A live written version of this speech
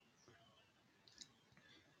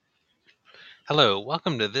Hello,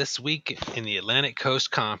 welcome to This Week in the Atlantic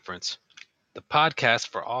Coast Conference, the podcast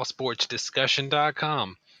for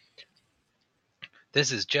allsportsdiscussion.com.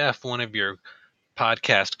 This is Jeff, one of your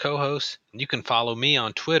podcast co-hosts, and you can follow me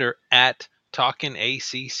on Twitter at Talkin'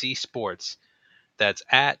 ACC Sports. That's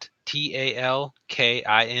at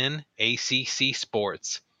TALKIN ACC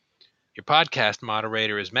Sports. Your podcast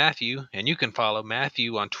moderator is Matthew, and you can follow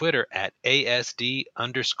Matthew on Twitter at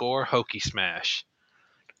ASD_Hokey Smash.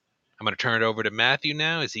 I'm going to turn it over to Matthew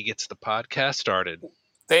now as he gets the podcast started.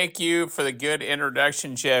 Thank you for the good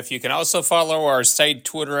introduction, Jeff. You can also follow our site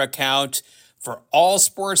Twitter account for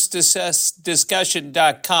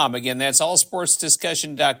allsportsdiscussion.com. Again, that's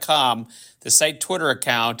allsportsdiscussion.com. The site Twitter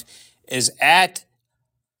account is at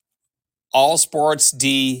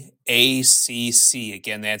allsportsdacc.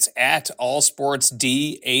 Again, that's at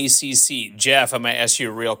allsportsdacc. Jeff, I'm going to ask you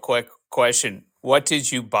a real quick question. What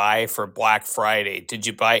did you buy for Black Friday? Did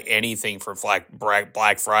you buy anything for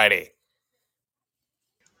Black Friday?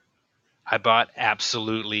 I bought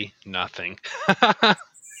absolutely nothing. Good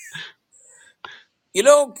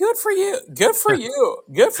for you. Good for you.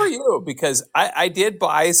 Good for you. Because I did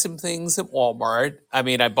buy some things at Walmart. I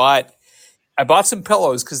mean, I bought some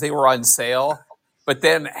pillows because they were on sale. But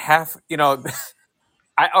then I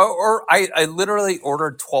literally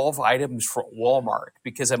ordered 12 items for Walmart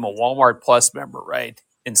because I'm a Walmart Plus member, right?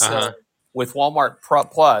 And so with Walmart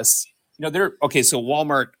Plus, they're okay. So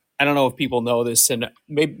Walmart, I don't know if people know this, and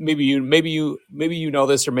maybe you know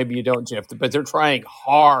this, or maybe you don't, Jeff. But they're trying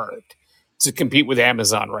hard to compete with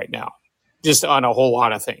Amazon right now, just on a whole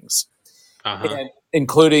lot of things, and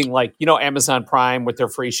including Amazon Prime with their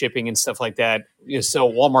free shipping and stuff like that. So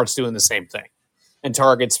Walmart's doing the same thing, and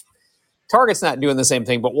Target's not doing the same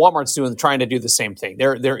thing, but Walmart's trying to do the same thing.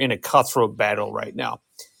 They're in a cutthroat battle right now,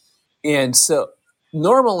 and so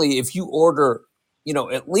normally if you order,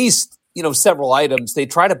 at least several items, they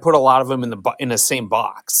try to put a lot of them in the same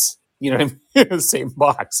box. You know what I mean? In the same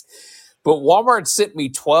box. But Walmart sent me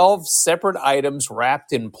 12 separate items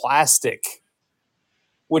wrapped in plastic,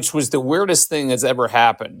 which was the weirdest thing that's ever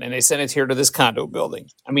happened. And they sent it here to this condo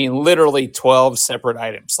building. I mean, literally 12 separate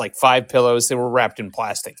items, like 5 pillows that were wrapped in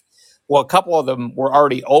plastic. Well, a couple of them were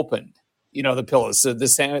already opened, the pillows. So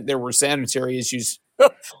there were sanitary issues.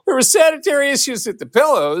 There were sanitary issues with the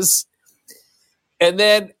pillows. And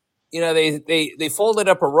then, they folded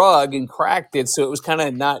up a rug and cracked it, so it was kind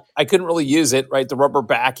of not. I couldn't really use it. Right, the rubber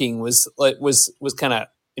backing was kind of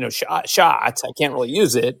shot. I can't really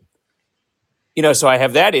use it. So I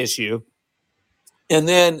have that issue. And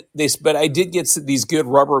then but I did get these good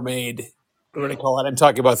Rubbermaid. What do I call it? I'm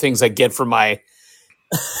talking about things I get for my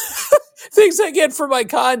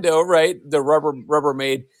condo. Right, the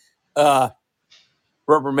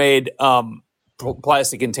Rubbermaid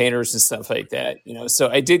plastic containers and stuff like that, So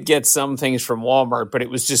I did get some things from Walmart, but it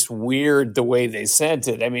was just weird the way they sent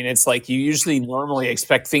it. I mean, it's like you usually normally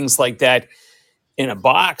expect things like that in a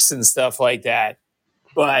box and stuff like that,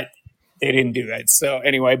 but they didn't do that. So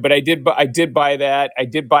anyway, but I did buy that. I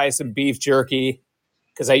did buy some beef jerky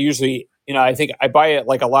because I usually, I think I buy it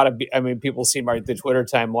like a lot of. People see the Twitter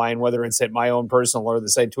timeline, whether it's at my own personal or the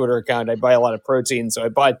site Twitter account. I buy a lot of protein, so I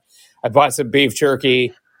bought some beef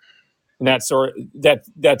jerky. And that sort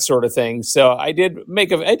of thing. So I did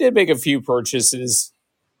make a few purchases,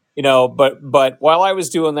 but while I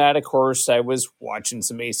was doing that, of course, I was watching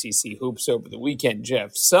some ACC hoops over the weekend,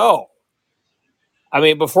 Jeff. So,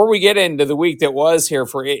 before we get into the week that was here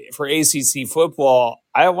for ACC football,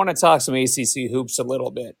 I want to talk some ACC hoops a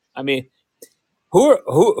little bit.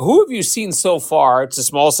 Who have you seen so far? It's a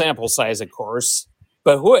small sample size, of course,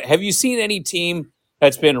 but who have you seen any team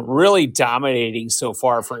that's been really dominating so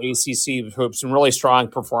far for ACC hoops and really strong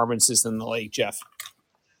performances in the league, Jeff?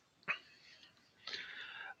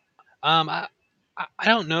 I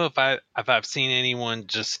don't know if I've seen anyone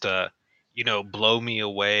just blow me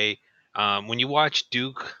away. When you watch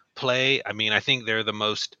Duke play, I think they're the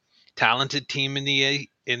most talented team in the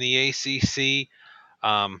ACC.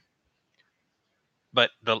 But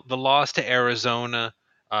the loss to Arizona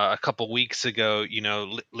a couple weeks ago,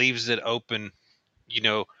 leaves it open.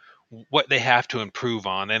 What they have to improve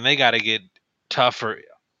on, and they got to get tougher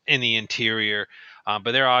in the interior.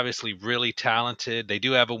 But they're obviously really talented. They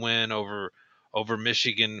do have a win over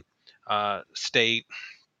Michigan State,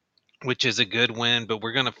 which is a good win. But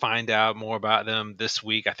we're going to find out more about them this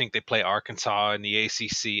week. I think they play Arkansas in the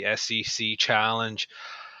ACC SEC Challenge.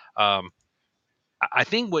 I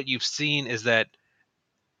think what you've seen is that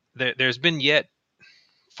there's been yet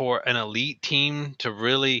for an elite team to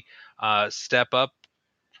really step up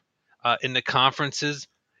in the conferences.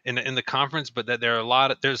 in the conference, but that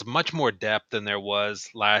there's much more depth than there was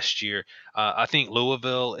last year. I think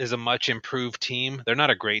Louisville is a much improved team. They're not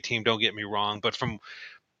a great team, don't get me wrong, but from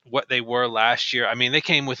what they were last year, I mean, they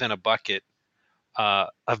came within a bucket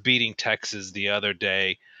of beating Texas the other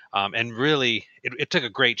day. And really, it took a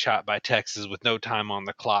great shot by Texas with no time on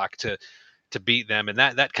the clock to beat them, and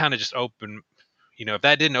that kind of just opened. If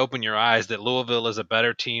that didn't open your eyes that Louisville is a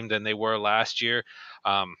better team than they were last year,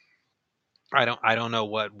 um, I don't know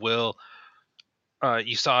what will.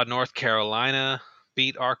 You saw North Carolina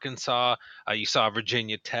beat Arkansas. You saw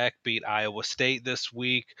Virginia Tech beat Iowa State this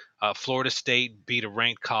week. Florida State beat a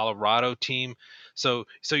ranked Colorado team. So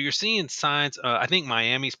you're seeing signs. I think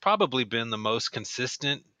Miami's probably been the most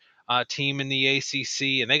consistent team in the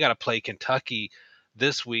ACC, and they got to play Kentucky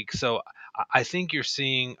this week. So I think you're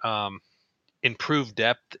seeing improved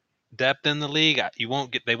depth in the league. They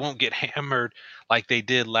won't get hammered like they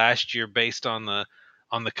did last year based on the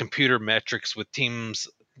computer metrics with teams.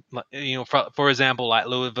 For example, like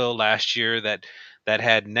Louisville last year that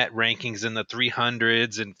had net rankings in the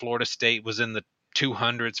 300s, and Florida State was in the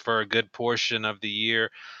 200s for a good portion of the year.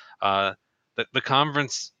 The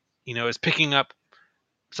conference, is picking up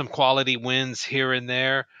some quality wins here and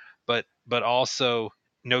there, but also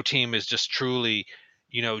no team is just truly,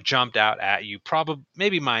 jumped out at you. Probably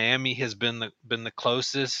maybe Miami has been the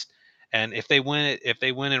closest, and if they win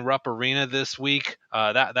in Rupp Arena this week,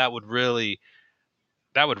 that would really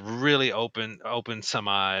open some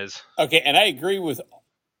eyes. Okay, and I agree with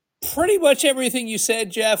pretty much everything you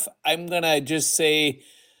said, Jeff. I'm gonna just say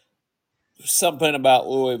something about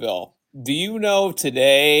Louisville. Do you know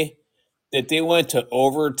today that they went to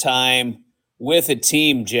overtime with a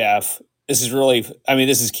team, Jeff? This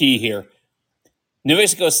is key here. New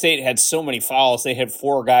Mexico State had so many fouls. They had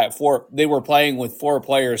they were playing with 4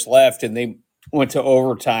 players left, and they went to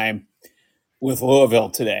overtime with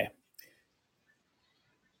Louisville today.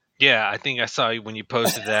 Yeah, I think I saw you when you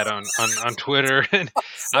posted that on Twitter, and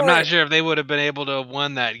I'm not sure if they would have been able to have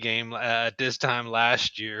won that game at this time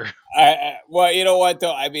last year. Well, you know what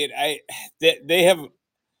though? I mean, they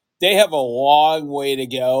have a long way to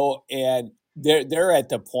go, and they're at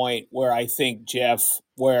the point where I think, Jeff,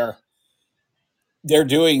 where they're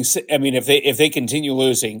doing. I mean, if they continue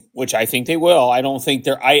losing, which I think they will, I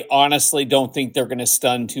honestly don't think they're going to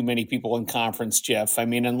stun too many people in conference, Jeff. I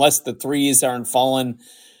mean, unless the threes aren't falling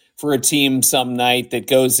for a team some night that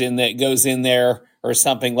goes in there or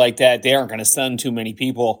something like that, they aren't going to stun too many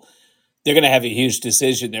people. They're going to have a huge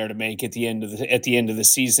decision there to make at the end of the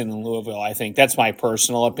season in Louisville. I think that's my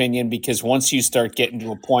personal opinion, because once you start getting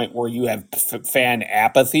to a point where you have fan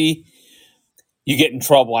apathy, you get in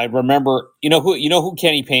trouble. I remember, who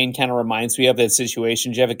Kenny Payne kind of reminds me of that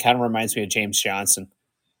situation, Jeff. It kind of reminds me of James Johnson.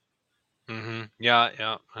 Mm-hmm.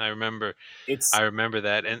 Yeah, I remember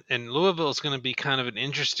that, and Louisville is going to be kind of an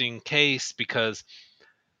interesting case because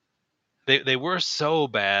they were so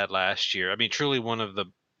bad last year. I mean, truly one of the,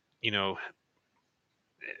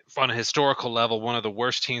 on a historical level, one of the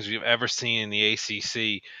worst teams we've ever seen in the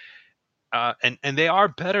ACC. And they are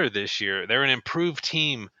better this year. They're an improved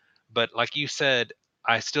team, but like you said,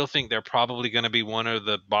 I still think they're probably going to be one of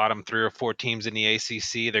the bottom 3 or 4 teams in the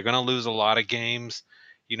ACC. They're going to lose a lot of games,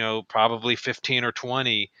 probably 15 or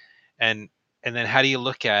 20, and then how do you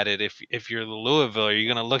look at it? If you're Louisville, are you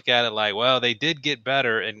going to look at it like, well, they did get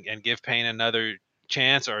better and give Payne another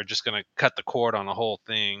chance, or just going to cut the cord on the whole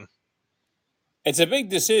thing? It's a big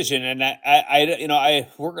decision, and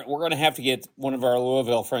we're going to have to get one of our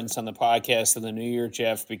Louisville friends on the podcast in the new year,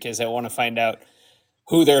 Jeff, because I want to find out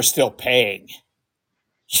who they're still paying.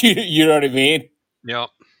 You know what I mean? Yep.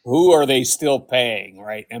 Who are they still paying?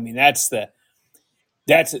 Right? I mean, that's the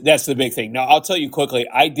big thing. Now, I'll tell you quickly.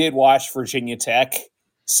 I did watch Virginia Tech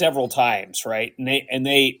several times, right? And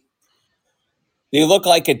they look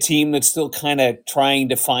like a team that's still kind of trying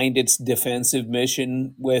to find its defensive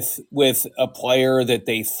mission with a player that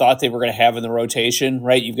they thought they were going to have in the rotation,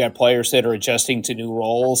 right? You've got players that are adjusting to new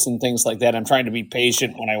roles and things like that. I'm trying to be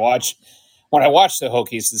patient when I watch the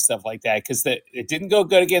Hokies and stuff like that, because it didn't go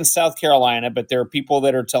good against South Carolina, but there are people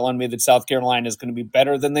that are telling me that South Carolina is going to be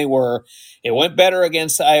better than they were. It went better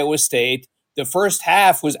against Iowa State. The first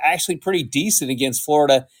half was actually pretty decent against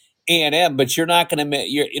Florida A&M, but you're not going to,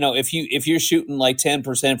 if you're shooting like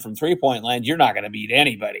 10% from 3-point line, you're not going to beat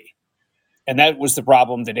anybody. And that was the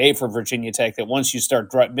problem today for Virginia Tech, that once you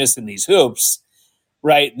start missing these hoops,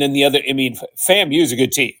 right, then FAMU is a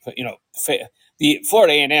good team. The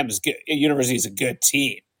Florida A&M University is a good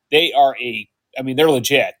team. They are they're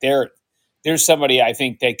legit. There's somebody I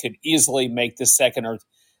think they could easily make the second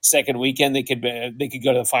second weekend they could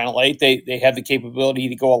go to the Final Eight. They have the capability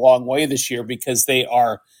to go a long way this year because they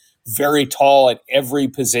are very tall at every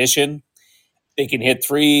position. They can hit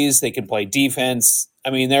threes. They can play defense. I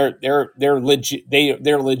mean, they're legit.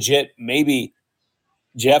 They're legit. Maybe,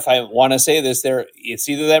 Jeff, I want to say this. It's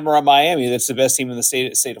either them or Miami. That's the best team in the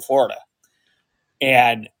state of Florida.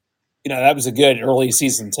 And that was a good early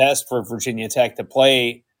season test for Virginia Tech to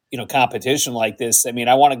play competition like this. I mean,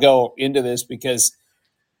 I want to go into this because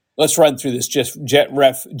let's run through this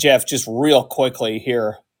Jeff, just real quickly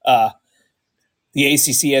here. The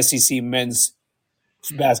ACC SEC Men's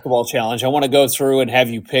Basketball Challenge. I want to go through and have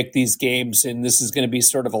you pick these games, and this is going to be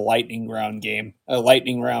sort of a lightning round game, a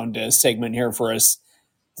lightning round segment here for us.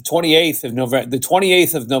 The 28th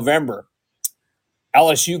of November,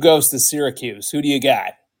 LSU goes to Syracuse. Who do you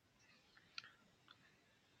got?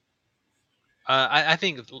 I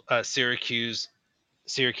think Syracuse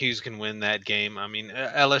can win that game. I mean,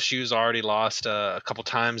 LSU's already lost a couple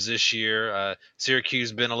times this year.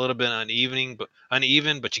 Syracuse been a little bit uneven,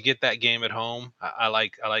 but you get that game at home. I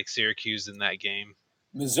like Syracuse in that game.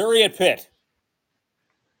 Missouri at Pitt.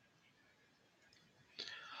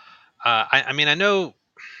 I mean, I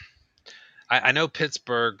know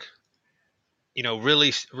Pittsburgh,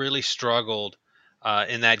 really struggled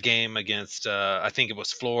in that game against I think it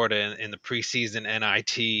was Florida in the preseason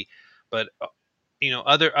NIT, but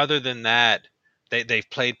other than that, they've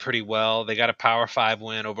played pretty well. They got a Power 5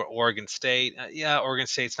 win over Oregon State. Oregon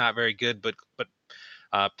State's not very good, but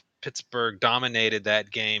Pittsburgh dominated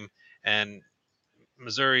that game, and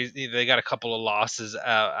Missouri, they got a couple of losses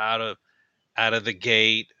out of the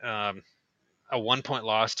gate. A 1-point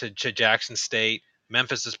loss to Jackson State.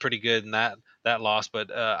 Memphis is pretty good in that loss,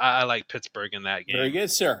 but I like Pittsburgh in that game. Very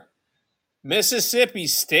good, sir. Mississippi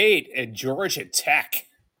State and Georgia Tech.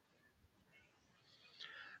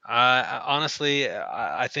 Honestly,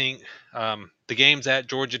 I think the game's at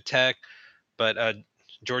Georgia Tech, but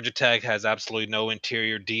Georgia Tech has absolutely no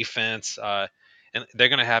interior defense, and they're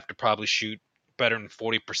going to have to probably shoot better than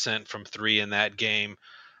 40% from three in that game.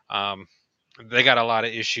 They got a lot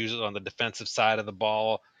of issues on the defensive side of the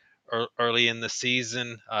ball early in the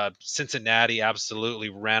season. Cincinnati absolutely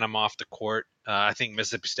ran them off the court. I think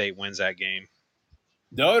Mississippi State wins that game.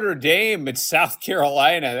 Notre Dame at South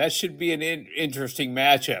Carolina. That should be an interesting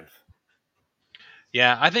matchup.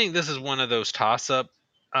 Yeah, I think this is one of those toss-up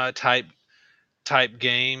type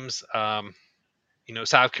games.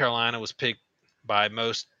 South Carolina was picked by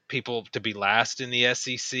most people to be last in the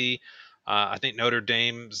SEC. I think Notre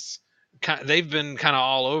Dame's they've been kind of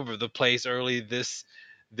all over the place early this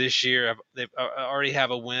year. They already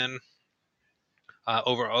have a win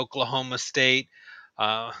over Oklahoma State,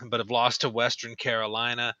 but have lost to Western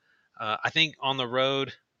Carolina. I think on the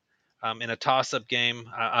road, in a toss-up game,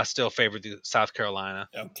 I still favor the South Carolina.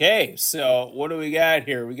 Okay, so what do we got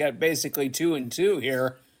here? We got basically 2-2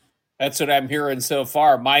 here. That's what I'm hearing so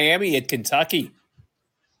far. Miami at Kentucky.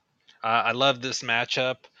 I love this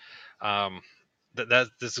matchup. This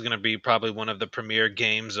is going to be probably one of the premier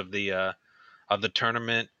games of the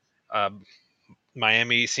tournament.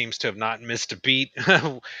 Miami seems to have not missed a beat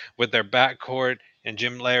with their backcourt and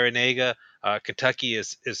Jim Larinaga. Kentucky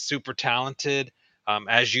is super talented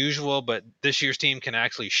as usual, but this year's team can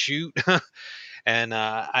actually shoot. And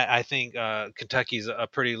I think Kentucky's a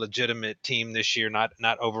pretty legitimate team this year,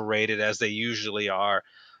 not overrated as they usually are.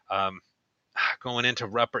 Going into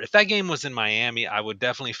Rupp, if that game was in Miami, I would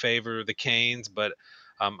definitely favor the Canes, but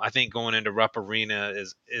I think going into Rupp Arena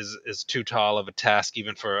is too tall of a task,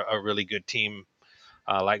 even for a really good team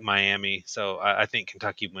like Miami. So I think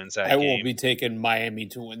Kentucky wins that game. I will be taking Miami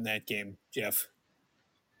to win that game, Jeff.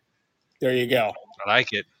 There you go. I like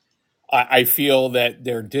it. I feel that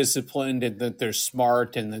they're disciplined and that they're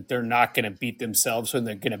smart and that they're not going to beat themselves when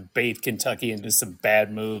they're going to bait Kentucky into some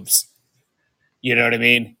bad moves. You know what I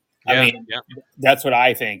mean? Yeah, That's what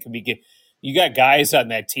I think. You got guys on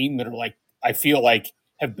that team that are like, I feel like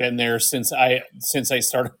have been there since I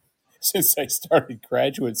started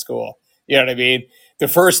graduate school. You know what I mean? The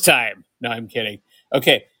first time. No, I'm kidding.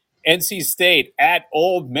 Okay, NC State at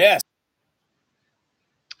Ole Miss.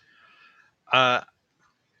 NC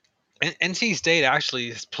State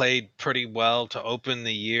actually has played pretty well to open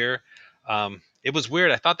the year. It was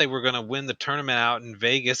weird. I thought they were going to win the tournament out in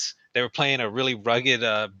Vegas. They were playing a really rugged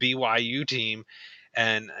BYU team,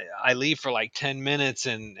 and I leave for like 10 minutes,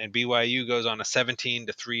 and BYU goes on a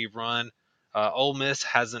 17-3 run. Ole Miss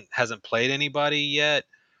hasn't played anybody yet.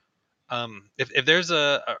 If there's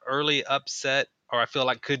a early upset, or I feel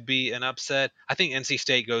like could be an upset, I think NC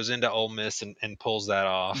State goes into Ole Miss and pulls that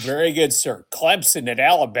off. Very good, sir. Clemson at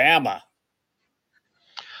Alabama.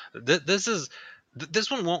 This is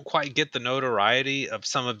This one won't quite get the notoriety of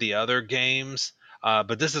some of the other games,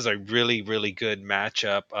 but this is a really, really good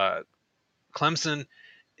matchup. Clemson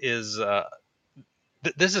is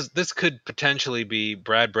this could potentially be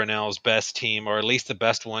Brad Brunell's best team, or at least the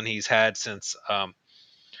best one he's had since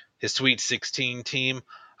his Sweet 16 team.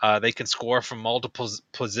 They can score from multiple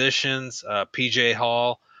positions. PJ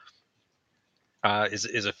Hall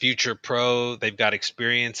is a future pro. They've got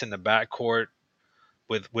experience in the backcourt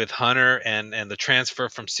with Hunter and the transfer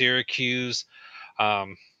from Syracuse.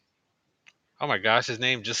 Um, oh my gosh, his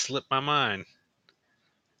name just slipped my mind.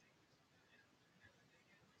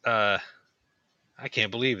 Uh, I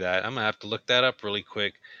can't believe that. I'm gonna have to look that up really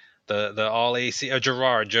quick. The All AC Joe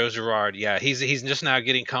Girard. Yeah, he's just now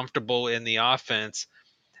getting comfortable in the offense,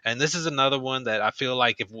 and this is another one that I feel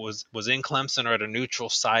like if it was in Clemson or at a neutral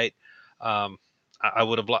site, I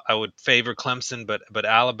would favor Clemson, but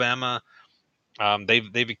Alabama,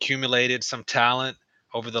 they've accumulated some talent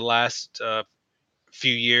over the last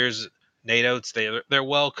few years. Nate Oates, they're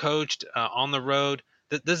well coached on the road.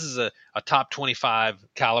 This is a top 25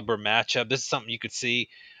 caliber matchup. This is something you could see,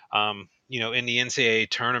 in the NCAA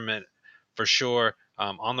tournament for sure.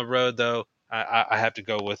 On the road, though, I have to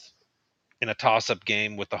go with in a toss-up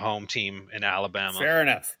game with the home team in Alabama. Fair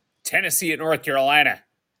enough. Tennessee at North Carolina.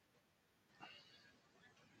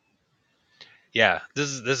 Yeah, this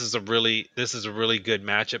is a really good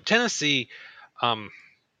matchup. Tennessee,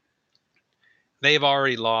 they've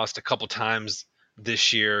already lost a couple times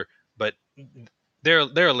this year, but they're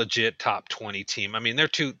a legit top 20 team. I mean, their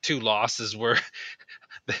two losses were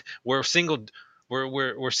we're single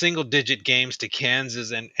we're single digit games to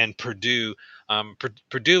Kansas and Purdue.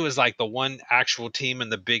 Purdue is like the one actual team in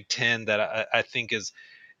the Big Ten that I think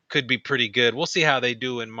could be pretty good. We'll see how they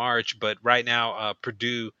do in March, but right now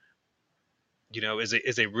Purdue,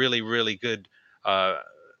 is a really, really good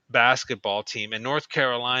basketball team, and North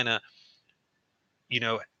Carolina,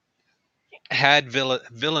 had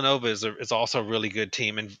Villanova is also a really good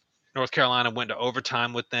team, and North Carolina went to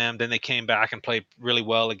overtime with them. Then they came back and played really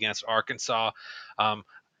well against Arkansas. Um,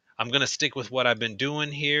 I'm going to stick with what I've been doing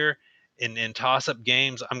here in toss-up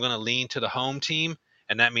games. I'm going to lean to the home team,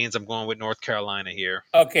 and that means I'm going with North Carolina here.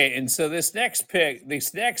 Okay, and so this next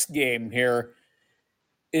game here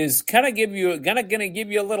is kind of going to give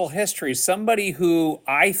you a little history. Somebody who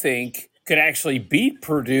I think could actually beat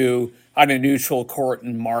Purdue on a neutral court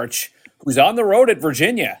in March, who's on the road at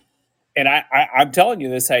Virginia. And I'm telling you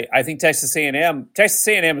this, I think Texas A&M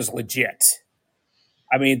is legit.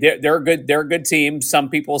 I mean, they're good. They're a good team. Some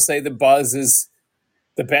people say the Buzz is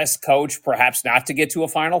the best coach, perhaps not to get to a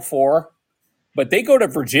Final Four, but they go to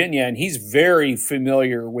Virginia, and he's very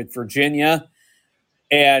familiar with Virginia.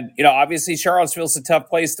 And obviously Charlottesville's a tough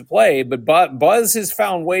place to play, but Buzz has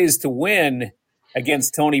found ways to win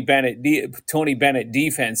against Tony Bennett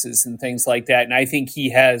defenses and things like that. And I think he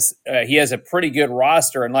has a pretty good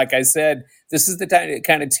roster. And like I said, this is the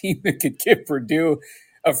kind of team that could give Purdue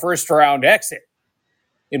a first round exit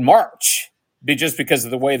in March, just because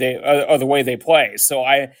of the way they play. So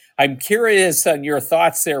I'm curious on your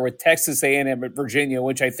thoughts there with Texas A&M at Virginia,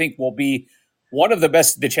 which I think will be one of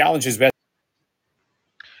the challenges.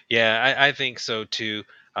 Yeah, I think so too.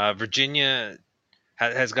 Virginia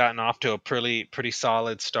has gotten off to a pretty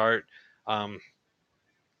solid start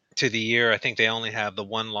to the year. I think they only have the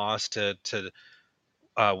one loss to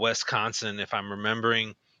Wisconsin, if I'm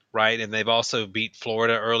remembering right, and they've also beat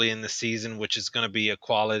Florida early in the season, which is going to be a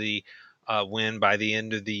quality win by the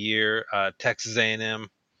end of the year. Texas A&M,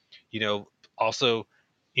 also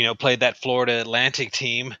played that Florida Atlantic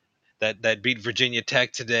team that beat Virginia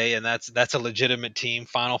Tech today, and that's a legitimate team.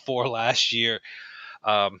 Final Four last year.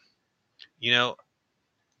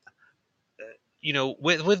 You know,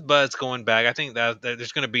 with Buzz going back, I think that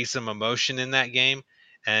there's going to be some emotion in that game.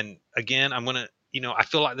 And again, I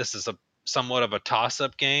feel like this is a somewhat of a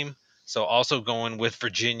toss-up game. So also going with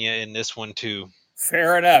Virginia in this one too.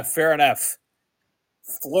 Fair enough.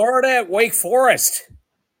 Florida at Wake Forest.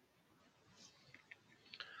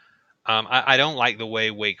 I don't like the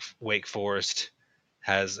way Wake Forest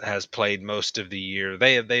has played most of the year.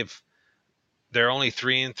 They're only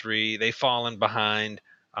 3-3. They've fallen behind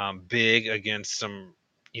big against some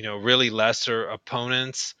really lesser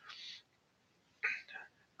opponents.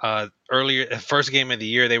 Earlier, first game of the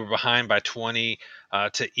year, they were behind by 20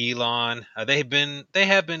 to Elon. They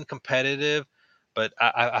have been competitive, but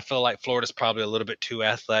I feel like Florida's probably a little bit too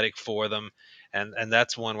athletic for them, and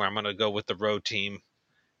that's one where I'm going to go with the road team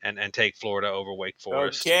and take Florida over Wake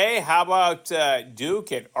Forest. Okay, how about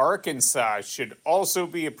Duke at Arkansas? Should also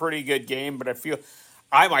be a pretty good game, but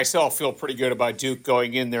I myself feel pretty good about Duke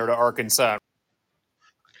going in there to Arkansas.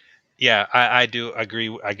 Yeah, I do agree.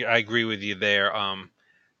 I agree with you there.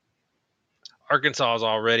 Arkansas has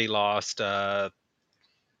already lost 3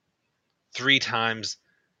 times.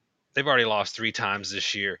 They've already lost 3 times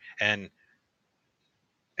this year, and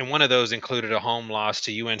one of those included a home loss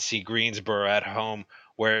to UNC Greensboro at home,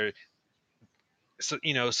 where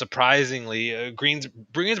surprisingly,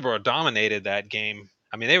 Greensboro dominated that game.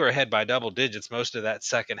 I mean, they were ahead by double digits most of that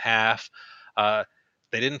second half. Uh,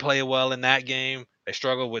 they didn't play well in that game. They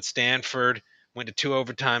struggled with Stanford. Went to 2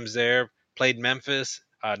 overtimes there. Played Memphis,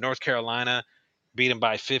 North Carolina, beat them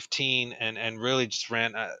by 15, and really just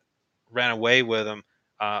ran away with them.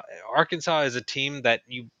 Arkansas is a team that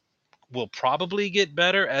you will probably get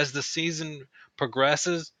better as the season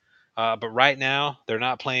progresses. But right now, they're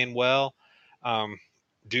not playing well. Um,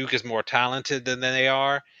 Duke is more talented than they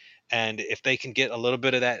are. And if they can get a little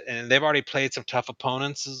bit of that, and they've already played some tough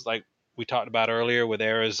opponents, like we talked about earlier with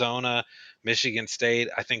Arizona, Michigan State,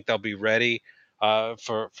 I think they'll be ready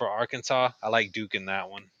for Arkansas. I like Duke in that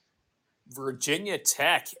one. Virginia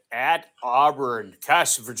Tech at Auburn.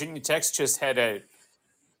 Gosh, Virginia Tech's just had a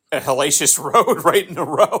hellacious road right in a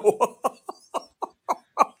row.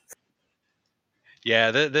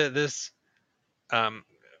 Yeah, this um,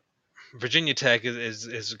 Virginia Tech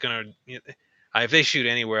is going to, if they shoot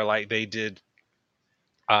anywhere like they did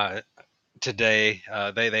uh, today,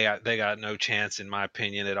 they got no chance in my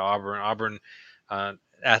opinion at Auburn. Auburn,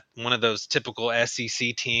 at one of those typical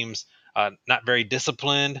SEC teams, not very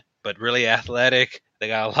disciplined but really athletic. They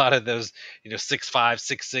got a lot of those 6'5",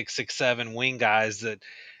 6'6", 6'7" wing guys that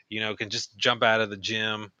can just jump out of the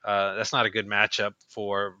gym. That's not a good matchup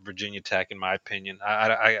for Virginia Tech in my opinion.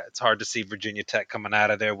 It's hard to see Virginia Tech coming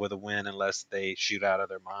out of there with a win unless they shoot out of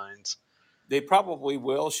their minds. They probably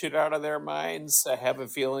will shoot out of their minds. I have a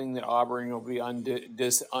feeling that Auburn will be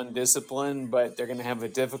undisciplined, but they're going to have a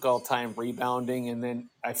difficult time rebounding. And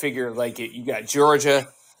then I figure, like, you got Georgia,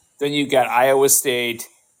 then you got Iowa State,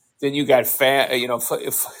 then you got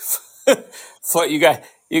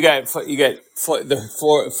you got the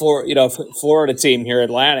Florida team here,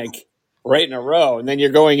 Atlantic, right in a row, and then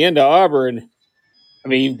you're going into Auburn. I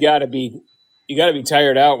mean, you got to be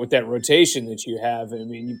tired out with that rotation that you have. I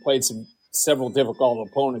mean, you played several difficult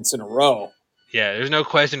opponents in a row. Yeah, there's no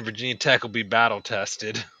question Virginia Tech will be battle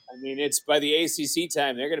tested. I mean, it's by the ACC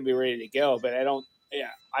time they're going to be ready to go. But I don't.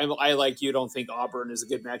 Yeah, I like you. Don't think Auburn is a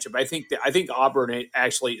good matchup. I think Auburn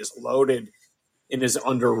actually is loaded and is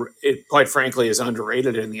quite frankly, is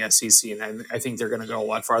underrated in the SEC. And I think they're going to go a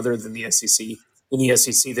lot farther than the SEC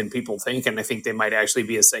than people think. And I think they might actually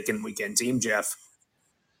be a second weekend team, Jeff.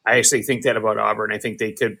 I actually think that about Auburn. I think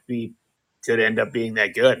they could end up being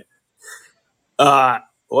that good.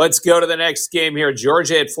 Let's go to the next game here.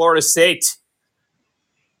 Georgia at Florida State.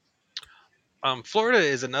 Florida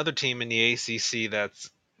is another team in the ACC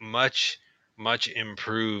that's much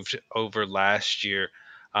improved over last year.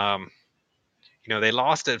 They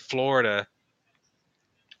lost at Florida,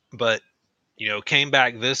 but came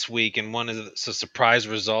back this week and won some surprise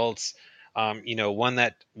results. Won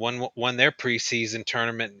their preseason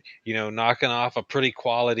tournament. Knocking off a pretty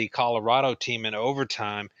quality Colorado team in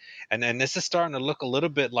overtime, and then this is starting to look a little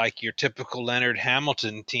bit like your typical Leonard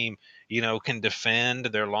Hamilton team. Can defend.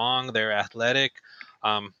 They're long. They're athletic.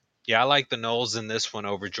 Yeah, I like the Noles in this one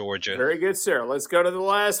over Georgia. Very good, sir. Let's go to the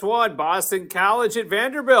last one. Boston College at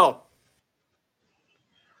Vanderbilt.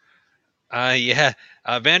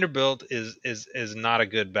 Vanderbilt is not a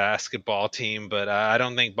good basketball team, but I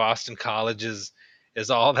don't think Boston College is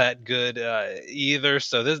all that good either.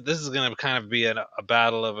 So this is going to kind of be a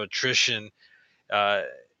battle of attrition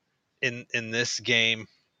in this game.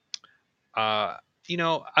 I'm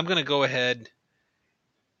going to go ahead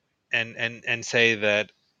and say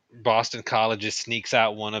that Boston College just sneaks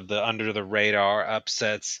out one of the under the radar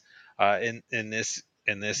upsets in this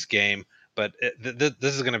game. But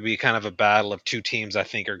this is going to be kind of a battle of two teams I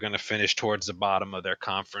think are going to finish towards the bottom of their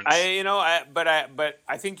conference. But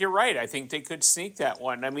I think you're right. I think they could sneak that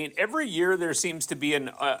one. I mean, every year there seems to be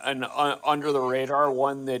an under the radar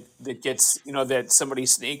one that gets that somebody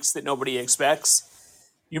sneaks that nobody expects.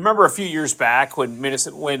 You remember a few years back when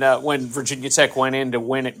Virginia Tech went in to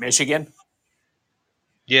win at Michigan?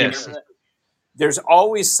 Yes. There's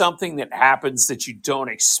always something that happens that you don't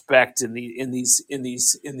expect in these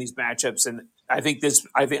matchups, and I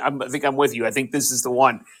think I'm with you. I think this is the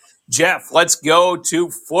one. Jeff, let's go to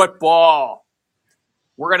football.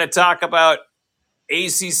 We're going to talk about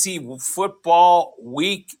ACC Football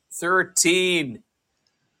Week 13.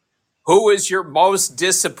 Who is your most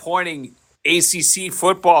disappointing ACC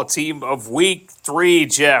football team of Week 3,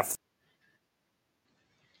 Jeff?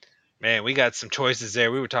 Man, we got some choices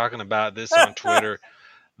there. We were talking about this on Twitter.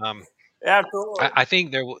 Absolutely. I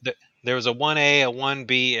think there was a 1A, a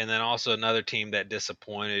 1B, and then also another team that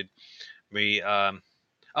disappointed me. I'm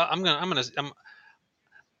gonna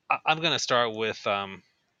start with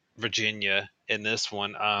Virginia in this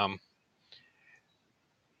one.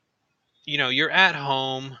 You're at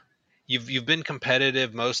home. You've been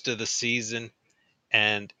competitive most of the season,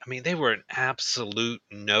 and I mean they were an absolute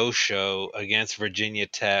no-show against Virginia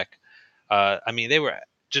Tech. I mean they were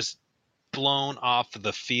just blown off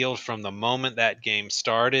the field from the moment that game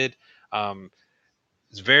started. Um,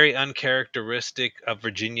 it's very uncharacteristic of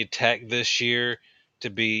Virginia Tech this year to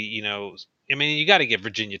be, I mean, you got to give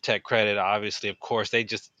Virginia Tech credit, obviously, of course. They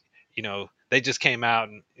just came out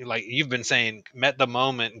and, like you've been saying, met the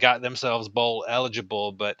moment, got themselves bowl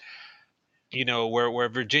eligible. But, where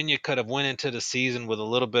Virginia could have went into the season with a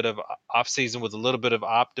little bit of off season with a little bit of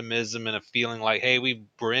optimism and a feeling like, hey, we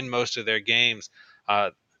were in most of their games.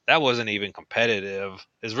 That wasn't even competitive.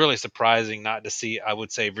 It's really surprising not to see, I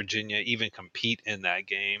would say, Virginia even compete in that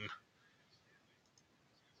game.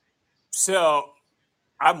 So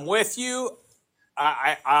I'm with you.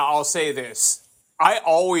 I'll say this. I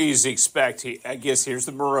always expect. I guess here's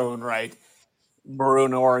the maroon, right?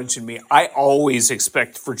 Maroon orange in me. I always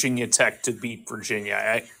expect Virginia Tech to beat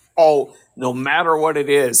Virginia. No matter what it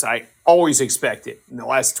is, I always expect it. In the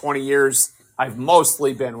last 20 years, I've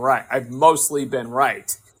mostly been right.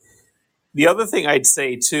 The other thing I'd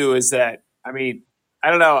say too is that, I mean,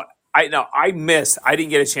 I don't know. I didn't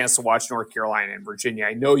get a chance to watch North Carolina and Virginia.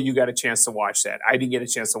 I know you got a chance to watch that. I didn't get a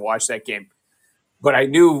chance to watch that game, but I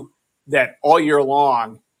knew that all year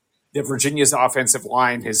long, that Virginia's offensive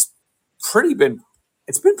line has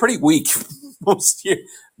it's been pretty weak most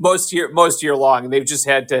year long, and they've just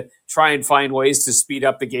had to try and find ways to speed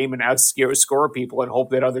up the game and outscore people and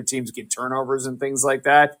hope that other teams get turnovers and things like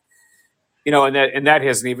that. And that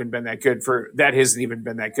hasn't even been that good for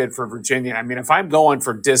Virginia. I mean, if I'm going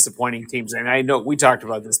for disappointing teams, and I know we talked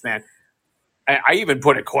about this, man, I even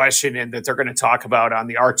put a question in that they're going to talk about on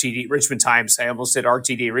the RTD Richmond Times. I almost said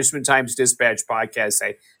RTD Richmond Times Dispatch podcast.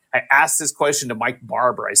 I asked this question to Mike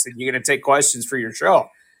Barber. I said, "You're going to take questions for your show?"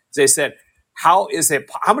 They said, how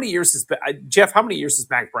many years has Jeff? How many years has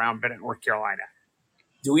Mac Brown been at North Carolina?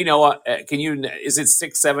 Do we know? Is it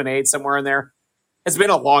 6, 7, 8 somewhere in there? It's been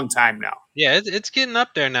a long time now. Yeah, it's getting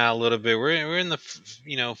up there now a little bit. We're in the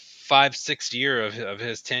 5, 6 year of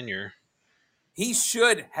his tenure. He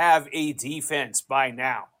should have a defense by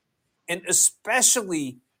now, and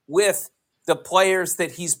especially with the players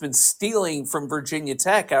that he's been stealing from Virginia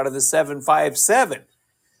Tech out of the 7-5-7,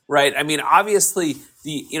 right? I mean, obviously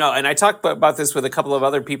and I talked about this with a couple of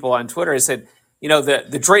other people on Twitter. I said,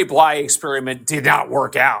 the Dre Bly experiment did not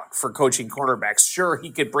work out for coaching cornerbacks. Sure, he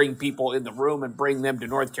could bring people in the room and bring them to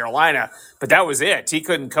North Carolina, but that was it. He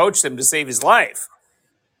couldn't coach them to save his life.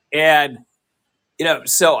 And,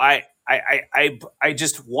 so I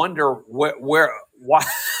just wonder why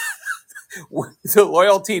the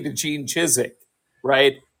loyalty to Gene Chizik,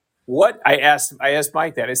 right? I asked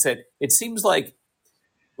Mike that. I said, it seems like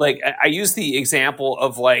I use the example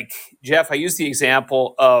of Jeff, I use the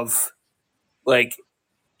example of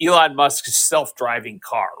Elon Musk's self-driving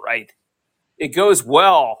car, right? It goes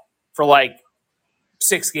well for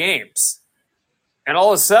 6 games. And all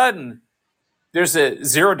of a sudden, there's a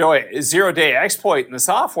zero-day exploit in the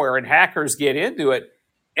software, and hackers get into it,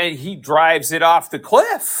 and he drives it off the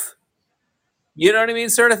cliff. You know what I mean?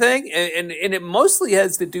 Sort of thing. And it mostly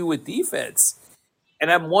has to do with defense.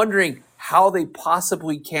 And I'm wondering how they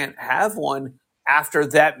possibly can't have one after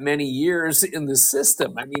that many years in the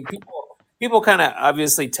system. I mean, people kind of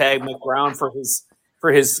obviously tag McBrown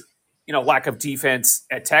for his lack of defense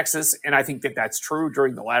at Texas, and I think that that's true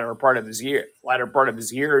during the latter part of his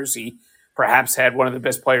years. He perhaps had one of the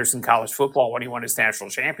best players in college football when he won his national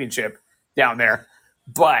championship down there.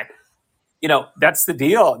 But that's the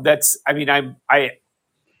deal. It's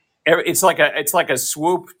like a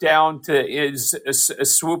swoop down a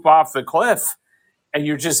swoop off the cliff, and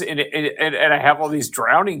you're just and I have all these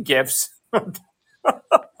drowning gifs on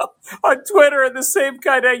Twitter, and the same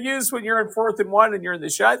kind I use when you're in 4th and 1 and you're in the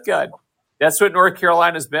shotgun. That's what North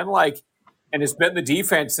Carolina's been like, and it's been the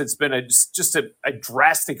defense that's been just a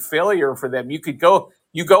drastic failure for them. You go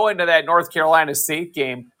into that North Carolina State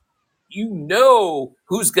game,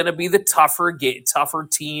 who's going to be the tougher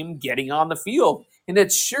team getting on the field. And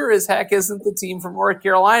it sure as heck isn't the team from North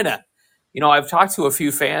Carolina. I've talked to a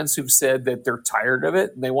few fans who've said that they're tired of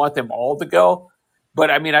it and they want them all to go. But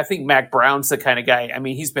I mean, I think Mac Brown's the kind of guy. I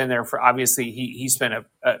mean, he's been there for, obviously he's been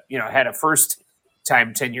had a first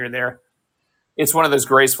time tenure there. it's one of those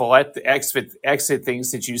graceful exit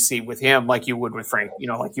things that you see with him, like you would with Frank,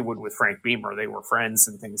 like you would with Frank Beamer. They were friends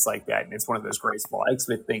and things like that, and it's one of those graceful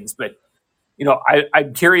exit things. But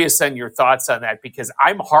I'm curious on your thoughts on that because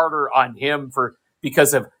I'm harder on him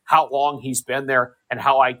because of how long he's been there and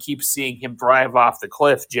how I keep seeing him drive off the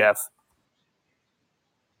cliff, Jeff.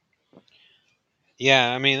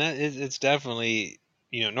 Yeah, I mean, it's definitely,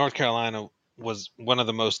 North Carolina was one of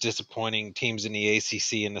the most disappointing teams in the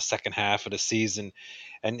ACC in the second half of the season,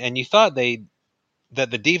 and you thought that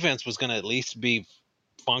the defense was going to at least be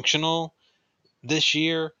functional this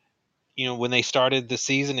year. When they started the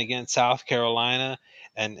season against South Carolina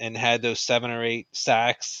and had those 7 or 8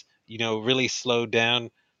 sacks, really slowed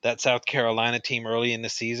down that South Carolina team early in the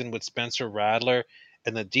season with Spencer Rattler,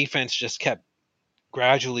 and the defense just kept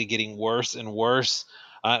gradually getting worse and worse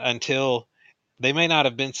until they may not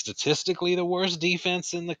have been statistically the worst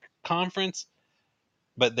defense in the conference,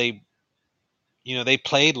 but they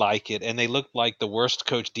played like it and they looked like the worst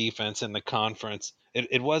coach defense in the conference.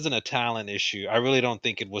 It wasn't a talent issue. I really don't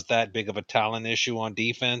think it was that big of a talent issue on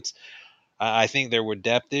defense. I think there were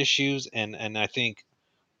depth issues, and I think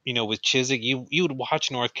with Chiswick, you would watch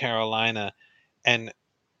North Carolina, and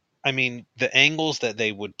I mean, the angles that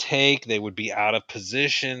they would take, they would be out of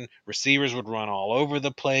position. Receivers would run all over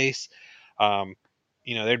the place. Um,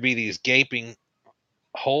 there'd be these gaping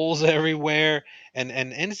holes everywhere. And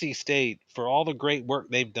NC State, for all the great work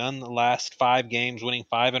they've done the last 5 games, winning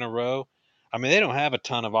 5 in a row, I mean, they don't have a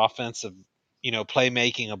ton of offensive,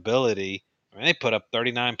 playmaking ability. I mean, they put up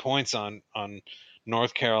 39 points on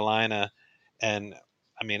North Carolina, and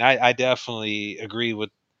I mean, I definitely agree with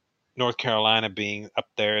North Carolina being up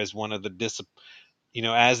there as one of the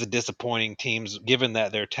as the disappointing teams, given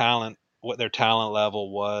that what their talent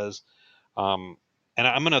level was. Um, and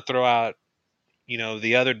I'm going to throw out,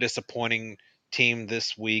 the other disappointing team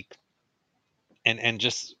this week, and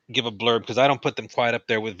just give a blurb because I don't put them quite up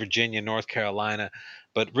there with Virginia, North Carolina,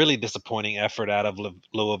 but really disappointing effort out of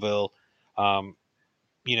Louisville. Um,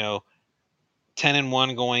 you know,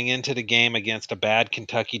 10-1 going into the game against a bad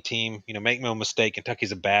Kentucky team. Make no mistake,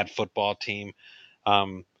 Kentucky's a bad football team.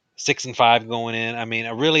 Um, 6-5 going in. I mean,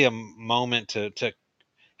 really a moment to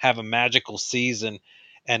have a magical season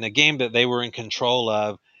and a game that they were in control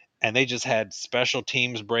of, and they just had special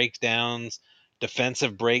teams breakdowns,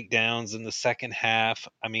 defensive breakdowns in the second half.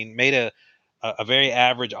 I mean, made a very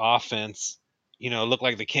average offense, look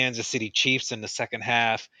like the Kansas City Chiefs in the second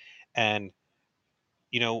half, and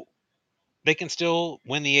you know they can still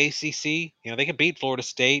win the ACC. They can beat Florida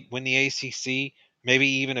State, win the ACC, maybe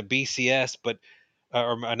even a BCS, but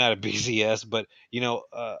or not a BCS, but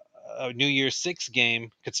a New Year's Six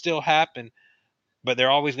game could still happen. But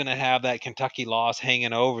they're always going to have that Kentucky loss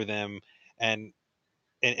hanging over them, and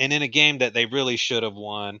and in a game that they really should have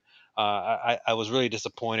won. I was really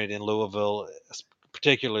disappointed in Louisville,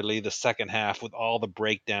 particularly the second half with all the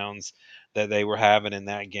breakdowns that they were having in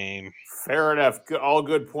that game. Fair enough. All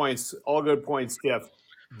good points. All good points, Jeff.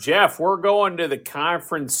 Jeff, we're going to the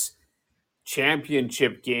conference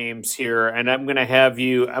championship games here, and I'm going to have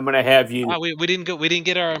you. I'm going to have you. Oh, we didn't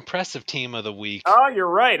get our impressive team of the week. Oh, you're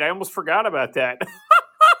right. I almost forgot about that.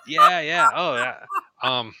 Yeah. Oh, yeah.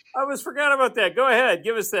 I almost forgot about that. Go ahead,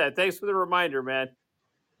 give us that. Thanks for the reminder, man.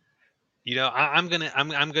 I'm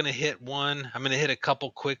gonna hit one. I'm gonna hit a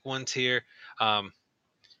couple quick ones here. Um,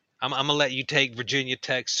 I'm gonna let you take Virginia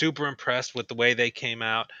Tech. Super impressed with the way they came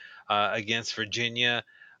out against Virginia.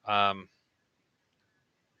 Um,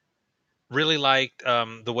 really liked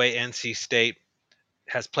the way NC State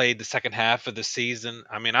has played the second half of the season.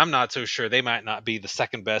 I mean, I'm not so sure they might not be the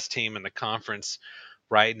second best team in the conference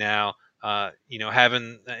right now.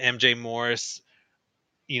 Having MJ Morris,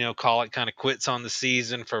 call it kind of quits on the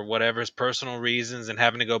season for whatever his personal reasons, and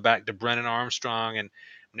having to go back to Brennan Armstrong, and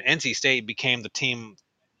NC State became the team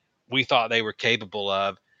we thought they were capable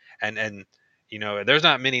of, and there's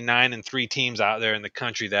not many 9-3 teams out there in the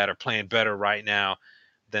country that are playing better right now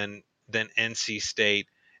than NC State,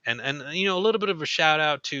 and a little bit of a shout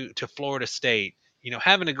out to Florida State,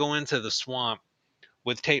 having to go into the swamp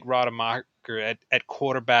with Tate Rodemacher at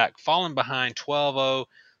quarterback, falling behind 12-0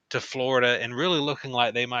 to Florida, and really looking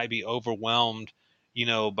like they might be overwhelmed,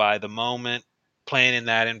 by the moment, playing in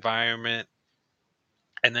that environment.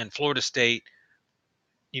 And then Florida State,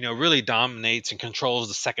 really dominates and controls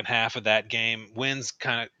the second half of that game. Wins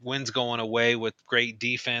going away with great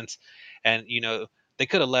defense, and they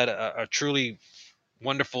could have let a truly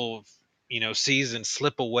wonderful season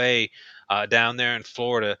slip away down there in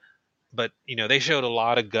Florida. But they showed a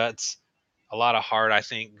lot of guts, a lot of heart, I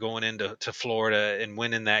think, going into Florida and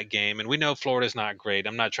winning that game. And we know Florida's not great.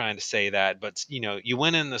 I'm not trying to say that, but you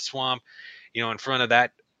win in the swamp. in front of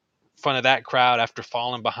that crowd after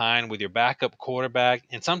falling behind with your backup quarterback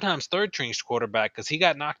and sometimes third string quarterback because he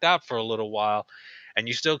got knocked out for a little while, and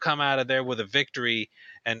you still come out of there with a victory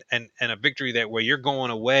and a victory that where you're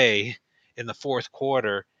going away in the fourth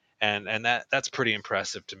quarter, and that's pretty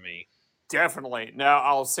impressive to me. Definitely. Now,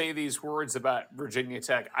 I'll say these words about Virginia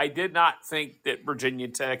Tech. I did not think that Virginia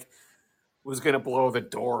Tech was going to blow the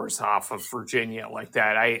doors off of Virginia like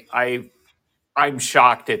that. I'm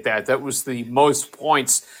shocked at that. That was the most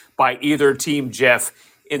points by either team, Jeff,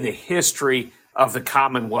 in the history of the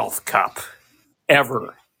Commonwealth Cup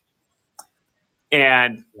ever.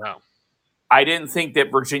 And Wow. I didn't think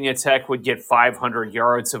that Virginia Tech would get 500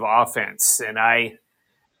 yards of offense, and I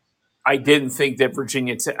didn't think that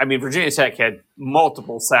Virginia Tech had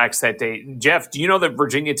multiple sacks that day. Jeff, do you know that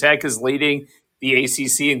Virginia Tech is leading the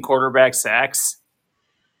ACC in quarterback sacks?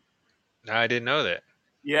 I didn't know that.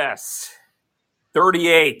 Yes.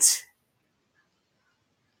 38.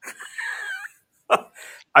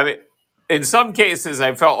 I mean, in some cases,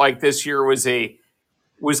 I felt like this year was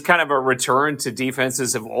kind of a return to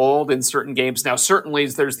defenses of old in certain games. Now, certainly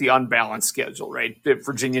there's the unbalanced schedule, right?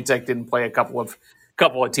 Virginia Tech didn't play a couple of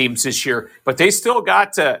teams this year, but they still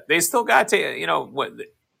got to they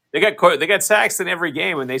got sacks in every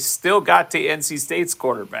game, and they still got to NC State's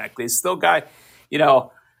quarterback. They still got,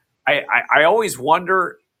 I always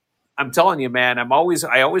wonder. I'm telling you, man, I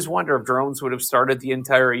always wonder if Drones would have started the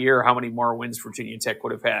entire year, how many more wins Virginia Tech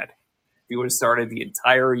would have had if he would have started the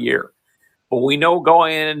entire year. But we know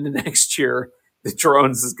going into next year that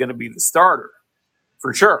Drones is going to be the starter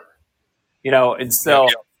for sure. And so,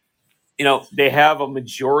 they have a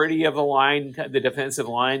majority of the line, the defensive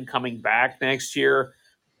line coming back next year.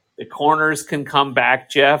 The corners can come back,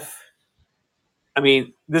 Jeff. I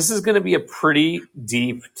mean, this is going to be a pretty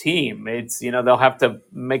deep team. It's, they'll have to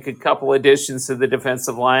make a couple additions to the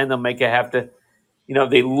defensive line.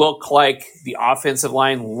 They look like the offensive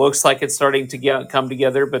line looks like it's starting to come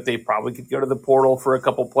together, but they probably could go to the portal for a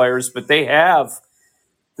couple players. But they have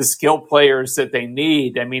the skill players that they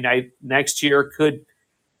need. I mean, next year could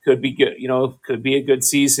be good. Could be a good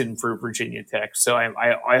season for Virginia Tech. So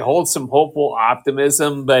I hold some hopeful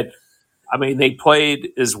optimism, but I mean, they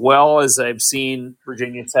played as well as I've seen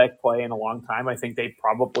Virginia Tech play in a long time. I think they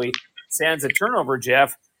probably, sans a turnover,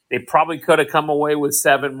 Jeff, they probably could have come away with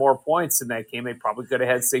 7 more points in that game. They probably could have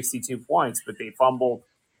had 62 points, but they fumbled,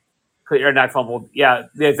 or not fumbled. Yeah,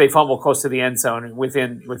 they fumbled close to the end zone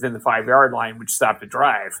within the 5-yard line, which stopped the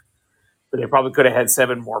drive. But they probably could have had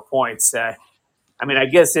 7 more points. I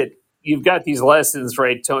guess you've got these lessons,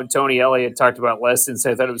 right? Tony Elliott talked about lessons.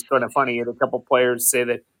 I thought it was kind of funny. He had a couple players say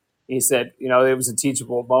that he said, it was a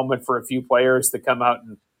teachable moment for a few players to come out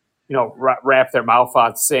and, wrap their mouth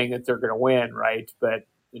out saying that they're going to win, right? But,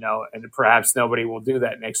 and perhaps nobody will do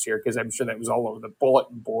that next year because I'm sure that was all over the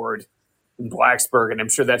bulletin board in Blacksburg, and I'm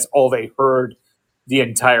sure that's all they heard the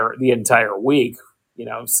entire week,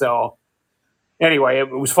 So anyway, it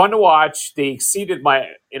was fun to watch. They exceeded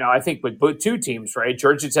I think with 2 teams, right?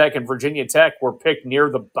 Georgia Tech and Virginia Tech were picked near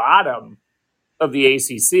the bottom of the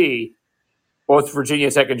ACC. Both Virginia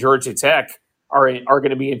Tech and Georgia Tech are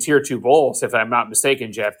going to be in Tier 2 bowls, if I'm not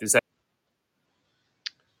mistaken, Jeff. Is that?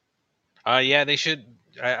 Yeah, they should.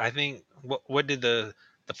 I think. What did the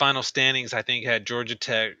final standings? I think had Georgia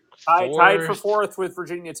Tech tied for 4th with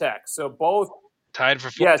Virginia Tech. So both tied for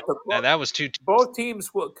 4th. Yes, that was 2 teams. Both teams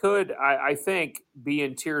could, I think, be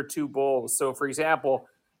in Tier 2 bowls. So, for example,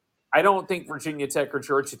 I don't think Virginia Tech or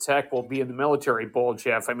Georgia Tech will be in the Military Bowl,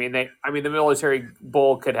 Jeff. I mean, the Military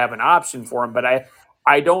Bowl could have an option for them, but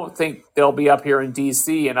I don't think they'll be up here in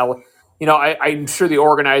D.C. And I'm sure the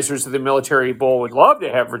organizers of the Military Bowl would love to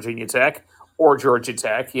have Virginia Tech or Georgia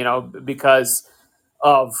Tech, because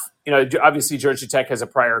of obviously Georgia Tech has a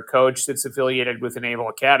prior coach that's affiliated with the Naval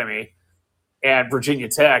Academy, and Virginia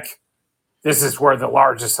Tech. This is where the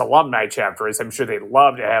largest alumni chapter is. I'm sure they'd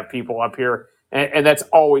love to have people up here. And that's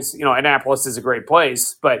always, Annapolis is a great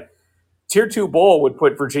place, but Tier 2 Bowl would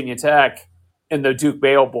put Virginia Tech in the Duke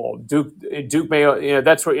Mayo Bowl. Duke Mayo,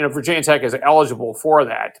 that's what, Virginia Tech is eligible for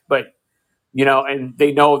that. But, and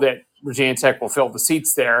they know that Virginia Tech will fill the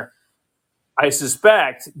seats there. I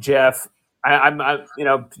suspect, Jeff,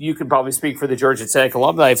 you can probably speak for the Georgia Tech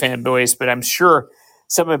alumni fan base, but I'm sure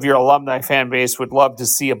some of your alumni fan base would love to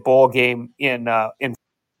see a bowl game in.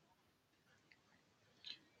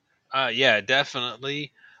 Yeah,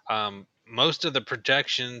 definitely. Most of the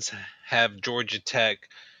projections have Georgia Tech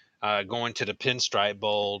going to the Pinstripe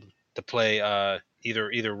Bowl to play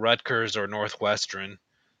either Rutgers or Northwestern.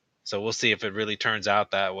 So we'll see if it really turns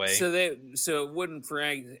out that way. So it wouldn't,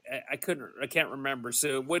 I can't remember. So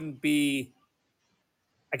it wouldn't be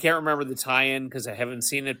I can't remember the tie-in because I haven't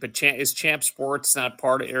seen it. But is Champ Sports not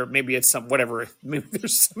part of, or maybe it's some whatever. Maybe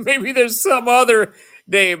there's some other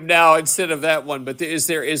name now instead of that one. But is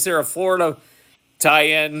there a Florida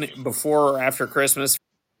tie-in before or after Christmas?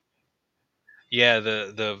 Yeah,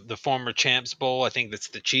 the former Champs Bowl. I think that's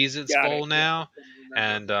the Cheez-Its Got it. Bowl Yeah, now,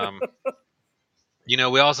 and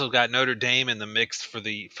we also got Notre Dame in the mix for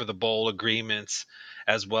the bowl agreements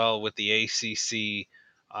as well with the ACC.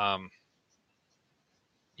 Um,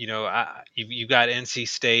 you got NC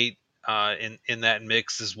State in that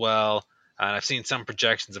mix as well. I've seen some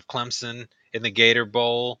projections of Clemson in the Gator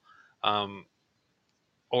Bowl, um,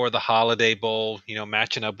 or the Holiday Bowl.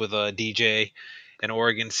 Matching up with DJ and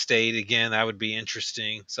Oregon State again. That would be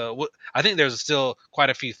interesting. So I think there's still quite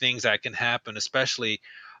a few things that can happen, especially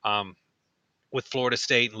um, with Florida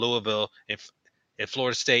State and Louisville. If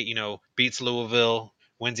Florida State, beats Louisville,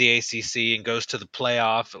 wins the ACC, and goes to the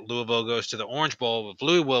playoff, Louisville goes to the Orange Bowl. If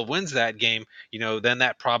Louisville wins that game, then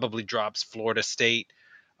that probably drops Florida State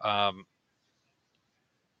um,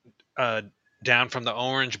 uh, down from the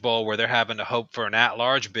Orange Bowl, where they're having to hope for an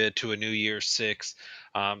at-large bid to a New Year's Six.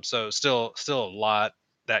 So still a lot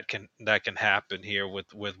that can happen here with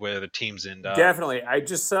where the teams end up. Definitely. I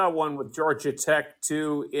just saw one with Georgia Tech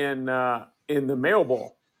too in the Mail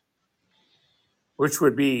Bowl, which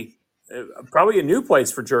would be probably a new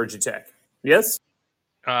place for Georgia Tech. Yes.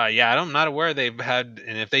 Yeah, I'm not aware they've had,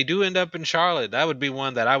 and if they do end up in Charlotte, that would be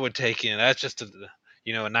one that I would take in. That's just a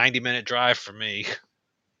 90-minute drive for me.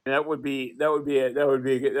 That would be a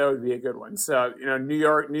good one. So New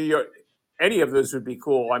York, any of those would be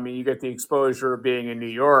cool. I mean, you get the exposure of being in New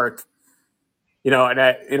York,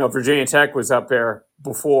 and Virginia Tech was up there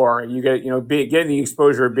before, and you get getting the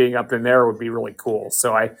exposure of being up in there would be really cool.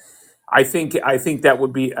 So I think that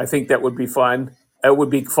would be fun. It would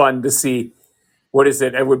be fun to see. What is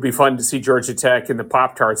it? It would be fun to see Georgia Tech in the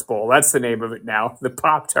Pop Tarts Bowl. That's the name of it now, the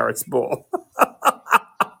Pop Tarts Bowl.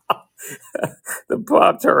 The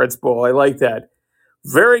Pop Tarts Bowl. I like that.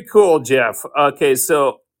 Very cool, Jeff. Okay,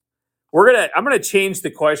 so I'm gonna change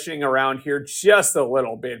the questioning around here just a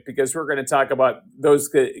little bit because we're gonna talk about those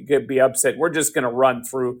could be upset. We're just gonna run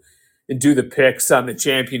through and do the picks on the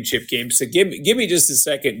championship game. So give me just a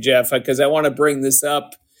second, Jeff, because I want to bring this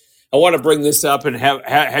up. I want to bring this up and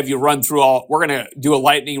have you run through all. We're gonna do a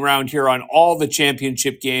lightning round here on all the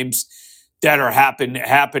championship games that are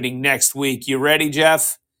happening next week. You ready,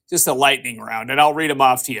 Jeff? Just a lightning round, and I'll read them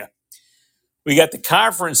off to you. We got the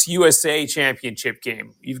Conference USA Championship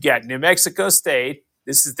game. You've got New Mexico State.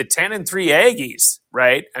 This is the 10-3 Aggies,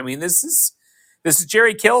 right? I mean, this is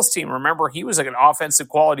Jerry Kill's team. Remember, he was like an offensive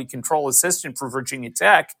quality control assistant for Virginia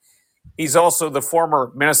Tech. He's also the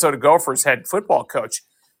former Minnesota Gophers head football coach.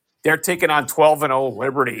 They're taking on 12-0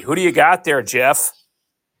 Liberty. Who do you got there, Jeff?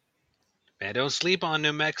 Man, don't sleep on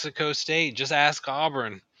New Mexico State. Just ask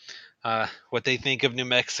Auburn what they think of New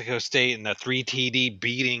Mexico State and the 3 TD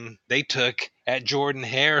beating they took at Jordan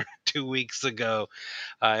Hare 2 weeks ago.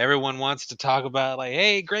 Everyone wants to talk about, like,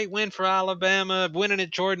 hey, great win for Alabama, winning at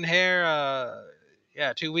Jordan Hare.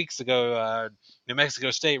 2 weeks ago, New Mexico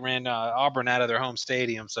State ran Auburn out of their home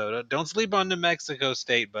stadium. So don't sleep on New Mexico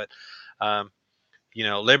State. But,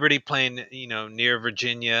 Liberty playing, near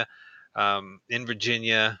Virginia, in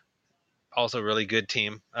Virginia, also really good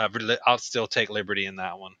team. I'll still take Liberty in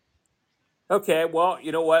that one. Okay, well,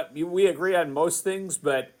 you know what? We agree on most things,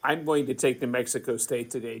 but I'm going to take New Mexico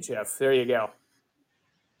State today, Jeff. There you go.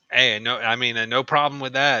 Hey, no problem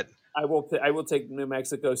with that. I will take New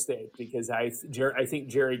Mexico State because I think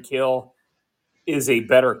Jerry Kill is a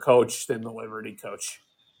better coach than the Liberty coach.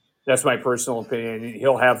 That's my personal opinion.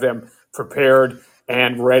 He'll have them prepared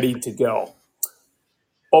and ready to go.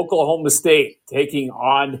 Oklahoma State taking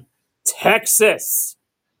on Texas.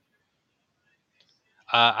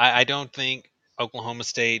 I don't think Oklahoma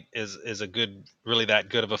State is really that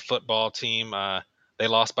good of a football team. They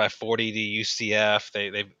lost by 40 to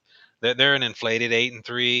UCF. They're an inflated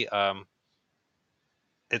 8-3.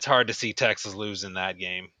 It's hard to see Texas lose in that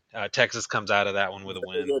game. Texas comes out of that one with a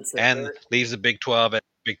win and leaves the Big 12 as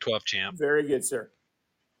Big 12 champ. Very good, sir.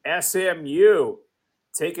 SMU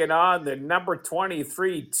taking on the number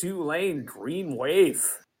 23 Tulane Green Wave.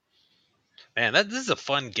 Man, this is a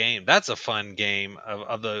fun game. That's a fun game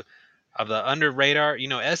of the under radar.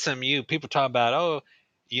 SMU. People talk about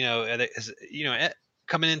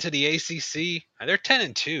coming into the ACC, they're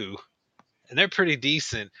 10-2, and they're pretty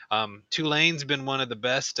decent. Tulane's been one of the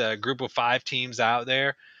best group of 5 teams out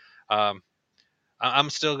there. I'm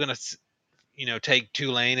still gonna take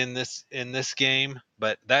Tulane in this game,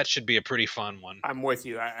 but that should be a pretty fun one. I'm with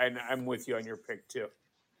you. I'm with you on your pick too.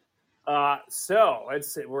 So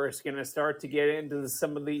we're going to start to get into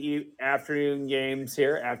some of the afternoon games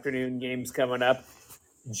here. Afternoon games coming up.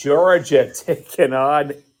 Georgia taking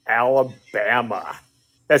on Alabama.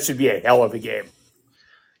 That should be a hell of a game.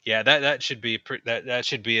 Yeah, that should be that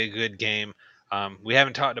should be a good game. We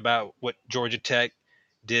haven't talked about what Georgia Tech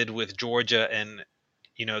did with Georgia, and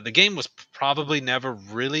the game was probably never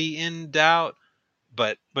really in doubt.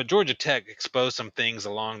 But Georgia Tech exposed some things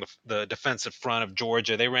along the defensive front of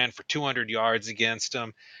Georgia. They ran for 200 yards against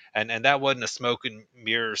them, and that wasn't a smoke and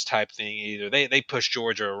mirrors type thing either. They pushed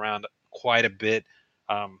Georgia around quite a bit.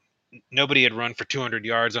 Um, Nobody had run for 200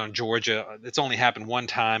 yards on Georgia. It's only happened one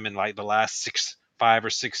time in like the last 5 or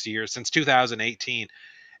 6 years since 2018,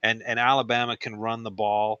 and Alabama can run the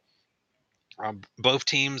ball. Both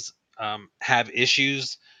teams have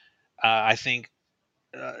issues. I think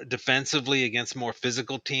defensively against more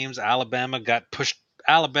physical teams. Alabama got pushed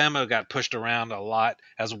around a lot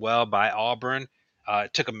as well by Auburn.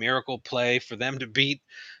 It took a miracle play for them to beat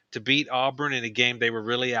Auburn in a game they were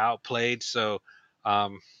really outplayed. So,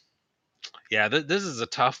 yeah, this is a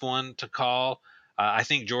tough one to call. I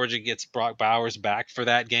think Georgia gets Brock Bowers back for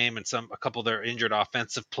that game and a couple of their injured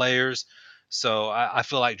offensive players. So I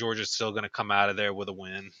feel like Georgia's still going to come out of there with a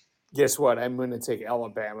win. Guess what? I'm going to take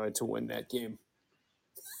Alabama to win that game.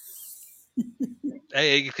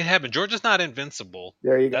 Hey, it can happen. Georgia's not invincible.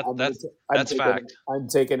 There you go. That's fact. I'm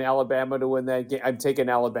taking Alabama to win that game. I'm taking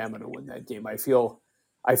Alabama to win that game. I feel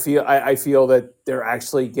that they're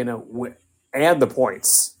actually going to win, and the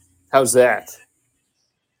points. How's that?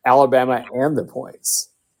 Alabama and the points.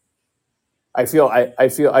 I feel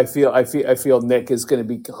Nick is going to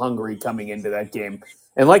be hungry coming into that game.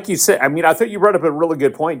 And like you said, I mean, I thought you brought up a really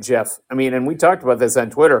good point, Jeff. I mean, and we talked about this on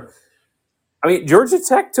Twitter. I mean, Georgia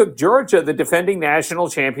Tech took Georgia, the defending national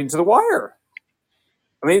champion, to the wire.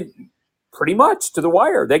 I mean, pretty much to the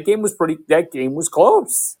wire. That game was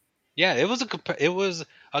close. Yeah, it was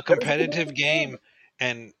a competitive game,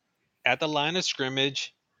 and at the line of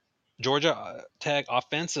scrimmage, Georgia Tech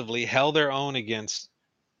offensively held their own against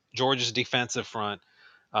Georgia's defensive front.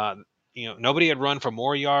 Uh, Nobody had run for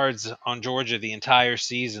more yards on Georgia the entire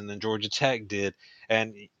season than Georgia Tech did,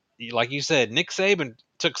 and like you said, Nick Saban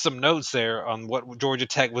took some notes there on what Georgia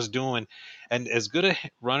Tech was doing, and as good a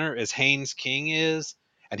runner as Haynes King is,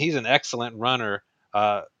 and he's an excellent runner.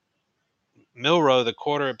 Milroe, the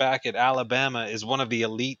quarterback at Alabama, is one of the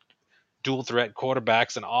elite dual threat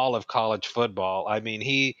quarterbacks in all of college football. I mean,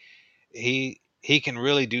 he can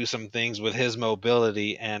really do some things with his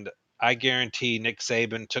mobility, and I guarantee Nick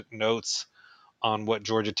Saban took notes on what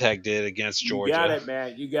Georgia Tech did against Georgia. You got it,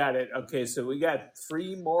 man. You got it. Okay, so we got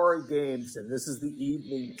 3 more games, and this is the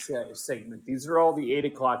evening segment. These are all the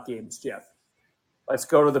 8:00 games, Jeff. Let's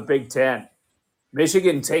go to the Big Ten.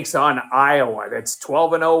 Michigan takes on Iowa. That's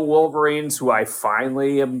 12-0 Wolverines, who I'm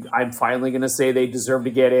finally going to say they deserve to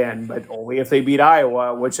get in, but only if they beat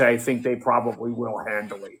Iowa, which I think they probably will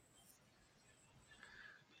handily.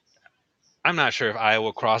 I'm not sure if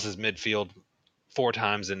Iowa crosses midfield 4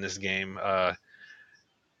 times in this game.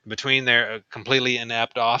 Between their completely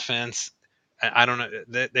inept offense, I don't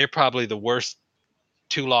know. They're probably the worst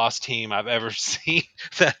 2-loss team I've ever seen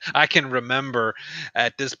that I can remember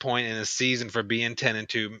at this point in the season for being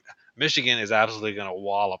 10-2. Michigan is absolutely going to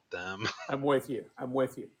wallop them. I'm with you.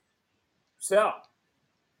 So,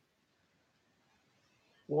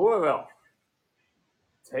 Louisville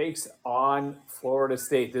takes on Florida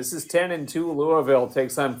State. This is 10-2. Louisville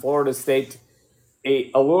takes on Florida State.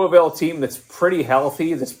 A Louisville team that's pretty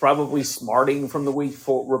healthy, that's probably smarting from the week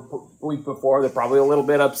before. They're probably a little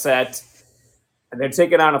bit upset. And they're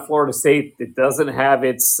taking on a Florida State that doesn't have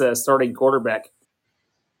its starting quarterback.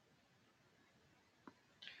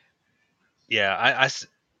 Yeah,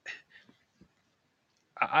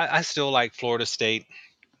 I still like Florida State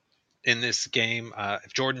in this game.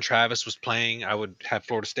 If Jordan Travis was playing, I would have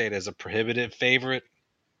Florida State as a prohibitive favorite.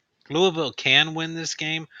 Louisville can win this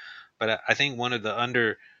game, but I think one of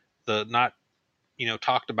the not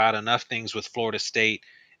talked about enough things with Florida State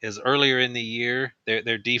is earlier in the year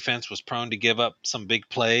their defense was prone to give up some big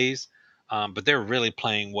plays, but they're really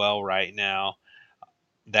playing well right now.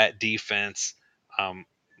 That defense,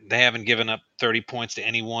 they haven't given up 30 points to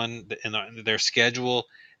anyone in their schedule,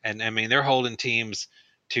 and I mean they're holding teams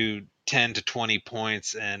to 10 to 20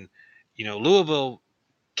 points, and Louisville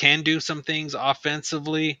can do some things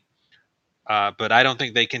offensively, but I don't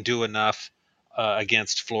think they can do enough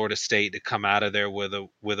against Florida State to come out of there with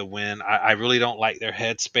a win. I really don't like their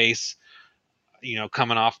headspace,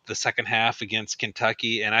 coming off the second half against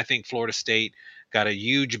Kentucky, and I think Florida State got a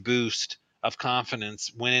huge boost of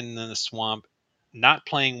confidence winning in the Swamp, not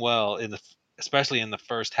playing well especially in the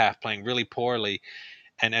first half, playing really poorly,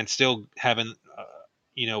 and still having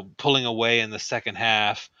pulling away in the second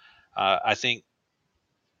half. I think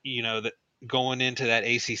that going into that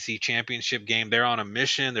ACC championship game, they're on a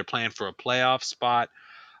mission. They're playing for a playoff spot.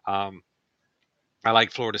 Um, I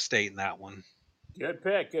like Florida State in that one. Good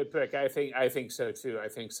pick, good pick. I think so too. I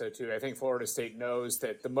think Florida State knows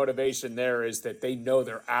that the motivation there is that they know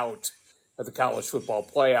they're out of the college football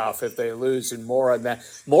playoff if they lose, and more on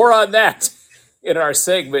that in our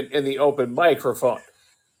segment in the open microphone.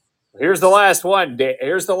 Here's the last one.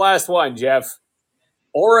 Jeff.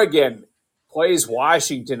 Oregon plays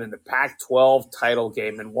Washington in the Pac-12 title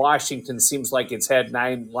game, and Washington seems like it's had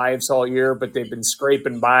 9 lives all year, but they've been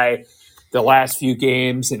scraping by the last few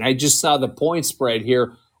games. And I just saw the point spread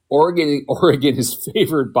here. Oregon is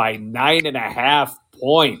favored by 9.5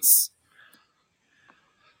 points.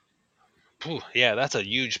 Yeah, that's a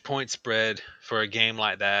huge point spread for a game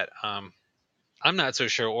like that. I'm not so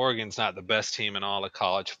sure Oregon's not the best team in all of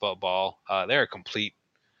college football. They're a complete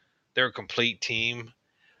team.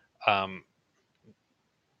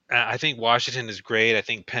 I think Washington is great. I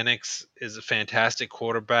think Penix is a fantastic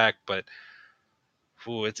quarterback, but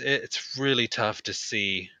it's really tough to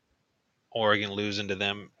see Oregon losing to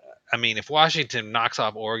them. I mean, if Washington knocks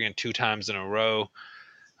off Oregon 2 times in a row,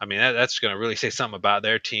 I mean that's going to really say something about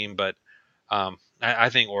their team. But I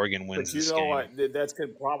think Oregon wins this game. But you know what? That's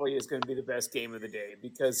probably is going to be the best game of the day,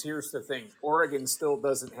 because here's the thing: Oregon still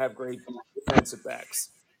doesn't have great defensive backs.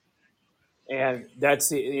 And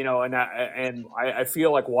that's and I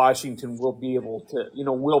feel like Washington will be able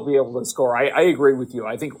to score. I agree with you.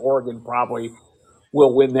 I think Oregon probably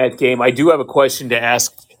will win that game. I do have a question to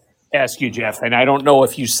ask you, Jeff, and I don't know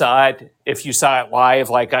if you saw it live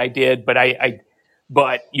like I did, but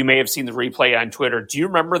you may have seen the replay on Twitter. Do you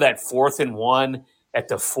remember that 4th and 1 at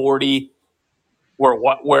the 40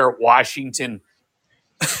 where Washington?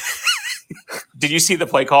 Did you see the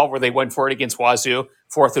play call where they went for it against Wazoo?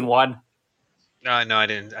 4th and 1. No, I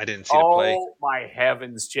didn't see the play. Oh my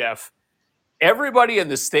heavens, Jeff! Everybody in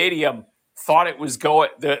the stadium thought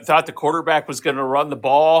thought the quarterback was going to run the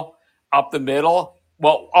ball up the middle.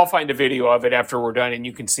 Well, I'll find a video of it after we're done, and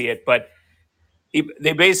you can see it. But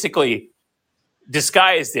they basically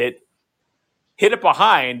disguised it, hit it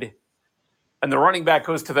behind, and the running back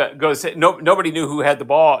goes. Nobody knew who had the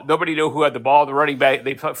ball. Nobody knew who had the ball. The running back,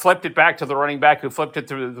 they flipped it back to the running back, who flipped it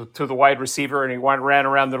to the wide receiver, and he ran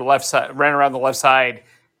around the left side,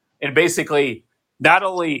 and basically not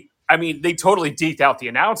only. I mean, they totally deked out the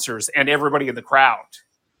announcers and everybody in the crowd.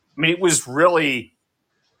 I mean, it was really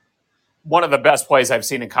one of the best plays I've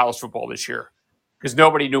seen in college football this year, because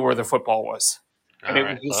nobody knew where the football was.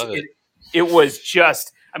 And it was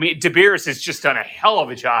just, I mean, DeBeers has just done a hell of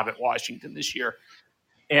a job at Washington this year.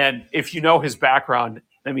 And if you know his background,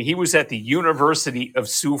 I mean, he was at the University of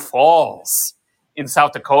Sioux Falls in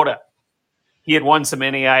South Dakota. He had won some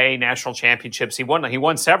NAIA national championships. He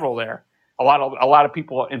won several there. A lot of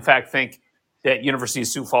people, in fact, think that University of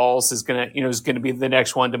Sioux Falls is going to be the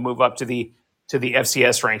next one to move up to the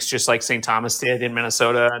FCS ranks, just like St. Thomas did in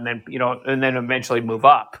Minnesota, and then eventually move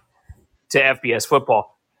up to FBS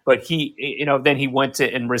football. But then he went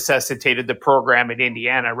to and resuscitated the program at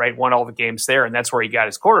Indiana, right? Won all the games there, and that's where he got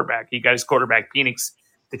his quarterback. He got his quarterback, Penix,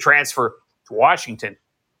 to transfer to Washington.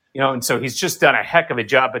 And so he's just done a heck of a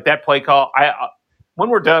job. But that play call, when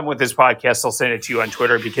we're done with this podcast, I'll send it to you on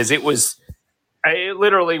Twitter, because it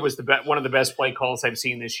literally was one of the best play calls I've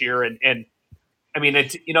seen this year. And I mean,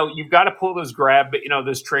 you've got to pull those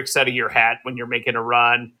those tricks out of your hat when you're making a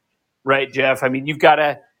run, right, Jeff? I mean, you've got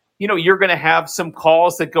to, you're going to have some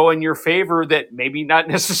calls that go in your favor that maybe not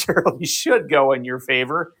necessarily should go in your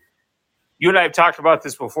favor. You and I have talked about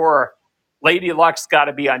this before. Lady Luck's got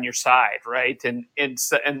to be on your side, right? And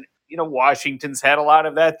Washington's had a lot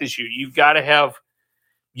of that this year. You got to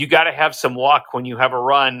have some luck when you have a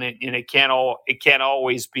run, and it can't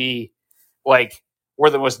always be like we're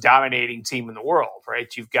the most dominating team in the world, right?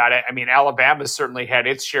 You've got to. I mean, Alabama certainly had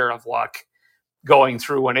its share of luck going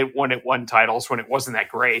through when it won titles, when it wasn't that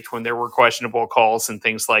great, when there were questionable calls and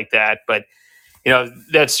things like that. But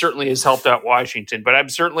that certainly has helped out Washington. But I'm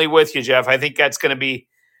certainly with you, Jeff. I think that's going to be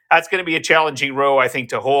a challenging row, I think,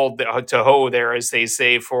 to hoe there, as they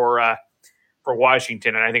say, for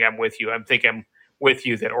Washington. And I think I'm with you. I'm with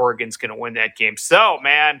you that Oregon's going to win that game. So,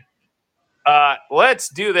 man, let's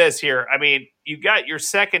do this here. I mean, you got your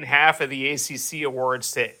second half of the ACC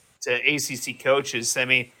awards to ACC coaches. I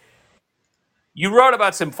mean, you wrote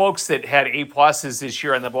about some folks that had A+ this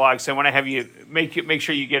year on the blog, so I want to have you make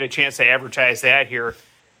sure you get a chance to advertise that here.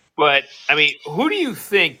 But I mean, who do you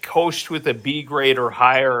think coached with a B grade or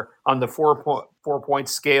higher on the 4 point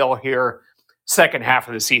scale here second half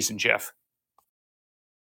of the season, Jeff?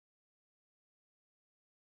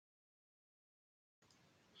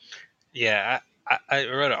 Yeah, I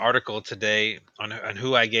wrote an article today on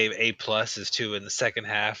who I gave A pluses to in the second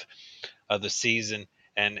half of the season,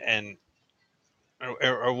 and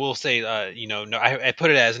or we'll say, no, I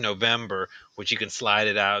put it as November, which you can slide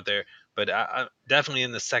it out there, but I definitely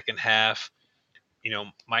in the second half.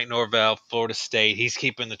 Mike Norvell, Florida State, he's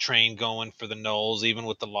keeping the train going for the Noles, even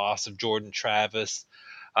with the loss of Jordan Travis.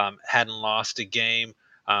 Hadn't lost a game,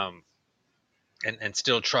 and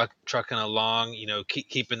still trucking along.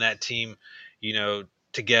 Keeping that team, you know,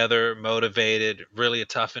 together, motivated. Really a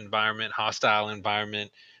tough environment, hostile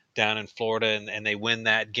environment down in Florida, and they win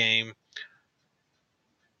that game.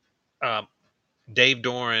 Um, Dave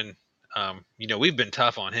Doran, we've been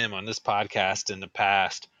tough on him on this podcast in the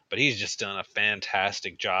past, but he's just done a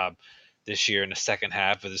fantastic job this year in the second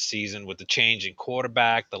half of the season with the change in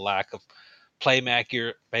quarterback, the lack of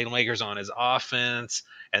playmakers on his offense,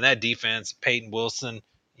 and that defense. Peyton Wilson,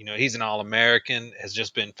 he's an All-American, has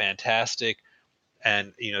just been fantastic,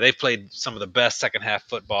 and they've played some of the best second half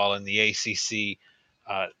football in the ACC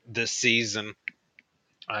this season.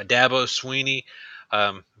 Dabo Sweeney.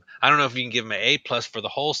 I don't know if you can give him an A plus for the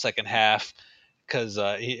whole second half because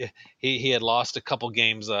he had lost a couple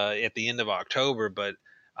games at the end of October, but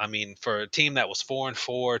I mean for a team that was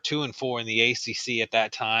 4-4, 2-4 in the ACC at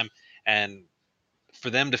that time, and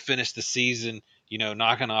for them to finish the season,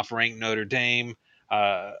 knocking off ranked Notre Dame,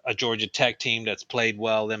 a Georgia Tech team that's played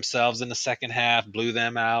well themselves in the second half, blew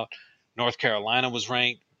them out. North Carolina was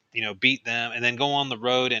ranked, beat them, and then go on the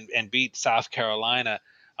road and beat South Carolina,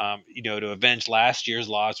 to avenge last year's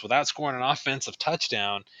loss without scoring an offensive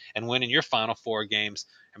touchdown and winning your final four games.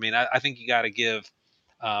 I mean, I think you got to give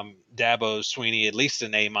Dabo Sweeney at least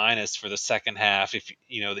an A minus for the second half. If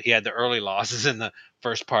he had the early losses in the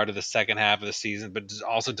first part of the second half of the season, but has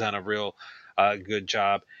also done a real good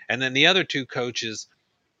job. And then the other two coaches,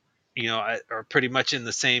 are pretty much in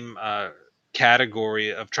the same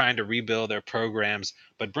category of trying to rebuild their programs.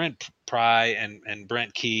 But Brent Pry and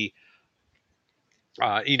Brent Key,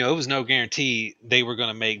 it was no guarantee they were going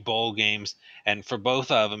to make bowl games. And for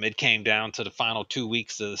both of them, it came down to the final 2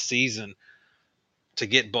 weeks of the season to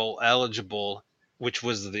get bowl eligible, which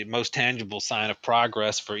was the most tangible sign of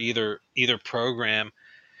progress for either program.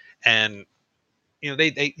 And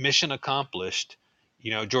they mission accomplished.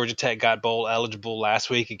 Georgia Tech got bowl eligible last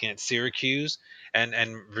week against Syracuse,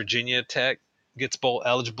 and Virginia Tech gets bowl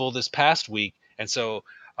eligible this past week. And so,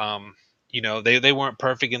 they weren't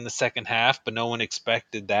perfect in the second half, but no one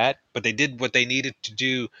expected that. But they did what they needed to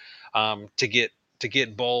do to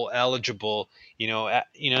get bowl eligible.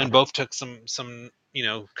 And both took some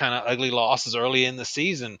kind of ugly losses early in the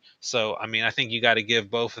season. So I mean, I think you got to give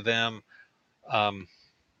both of them um,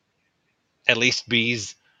 at least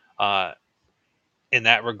B's uh, in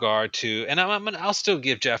that regard too. And I'll still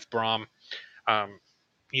give Jeff Brom, um,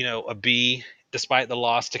 a B despite the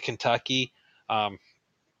loss to Kentucky. Um,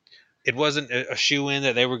 it wasn't a shoe in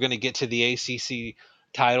that they were going to get to the ACC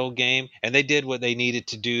title game, and they did what they needed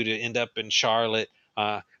to do to end up in Charlotte.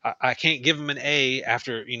 I can't give him an A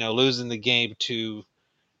after losing the game to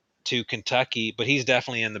Kentucky, but he's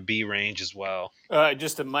definitely in the B range as well.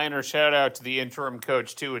 Just a minor shout out to the interim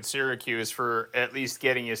coach too at Syracuse for at least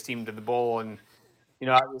getting his team to the bowl. And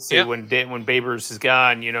obviously Yep. when Babers is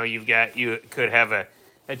gone, you could have a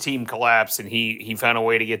team collapse, and he found a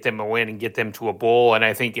way to get them a win and get them to a bowl. And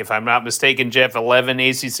I think if I'm not mistaken, Jeff, 11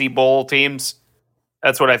 ACC bowl teams.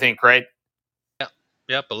 That's what I think, right?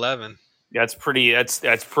 Yep. 11. That's pretty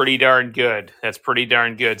darn good. That's pretty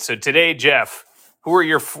darn good. So today, Jeff, who are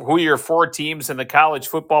your four teams in the college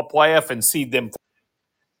football playoff, and seed them?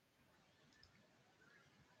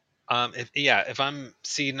 If I'm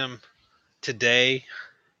seeing them today,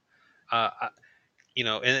 and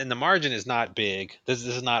the margin is not big. This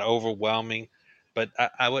is not overwhelming, but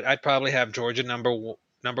I'd probably have Georgia number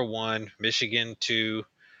one, Michigan two,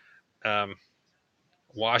 um,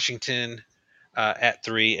 Washington at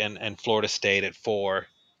three, and Florida State at four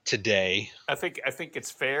today. I think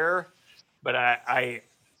it's fair, but I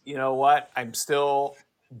you know what? I still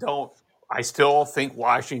think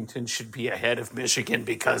Washington should be ahead of Michigan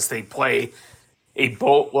because they play a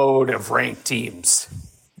boatload of ranked teams.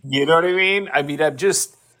 You know what I mean? I mean, I'm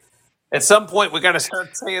just at some point we got to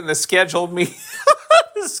start saying the schedule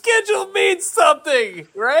the schedule means something,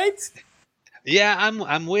 right? Yeah,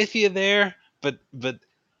 I'm with you there, but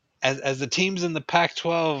as the teams in the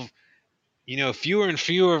Pac-12, fewer and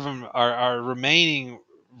fewer of them are remaining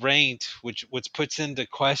ranked, which puts into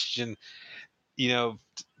question, you know,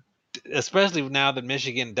 especially now that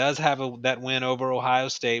Michigan does have that win over Ohio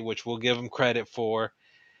State, which we'll give them credit for,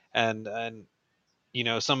 and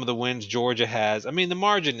some of the wins Georgia has. I mean, the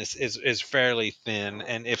margin is fairly thin,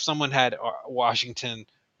 and if someone had Washington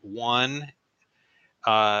 1,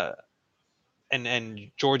 uh,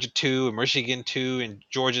 and Georgia 2, and Michigan 2, and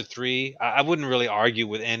Georgia 3, I wouldn't really argue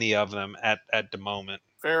with any of them at the moment.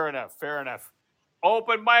 Fair enough. Fair enough.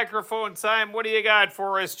 Open microphone time. What do you got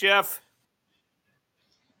for us, Jeff?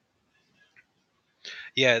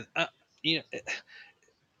 Yeah,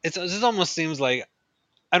 it almost seems like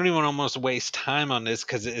I don't even almost waste time on this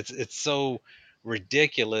because it's so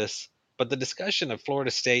ridiculous. But the discussion of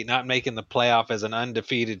Florida State not making the playoff as an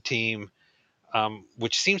undefeated team,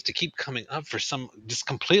 which seems to keep coming up for some just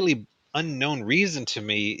completely unknown reason to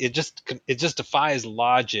me, it just defies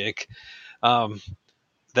logic. Um,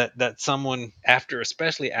 that someone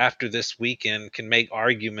especially after this weekend, can make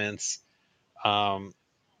arguments, um,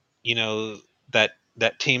 you know,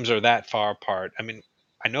 that teams are that far apart. I mean,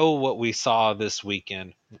 I know what we saw this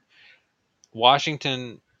weekend.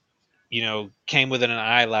 Washington, came within an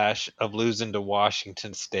eyelash of losing to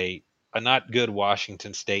Washington State, a not good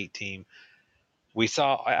Washington State team. We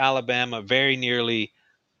saw Alabama very nearly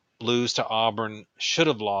lose to Auburn, should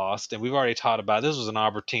have lost, and we've already talked about this was an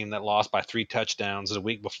Auburn team that lost by 3 touchdowns the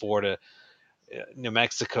week before to New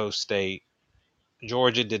Mexico State.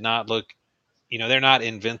 Georgia did not look, they're not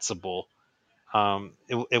invincible.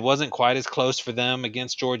 It wasn't quite as close for them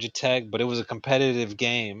against Georgia Tech, but it was a competitive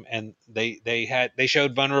game, and they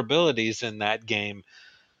showed vulnerabilities in that game.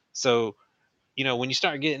 So, when you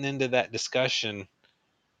start getting into that discussion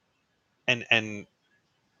and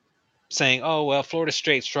saying, "Oh well, Florida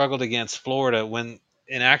State struggled against Florida," when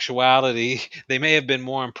in actuality they may have been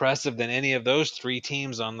more impressive than any of those 3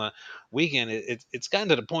 teams on the weekend, it's gotten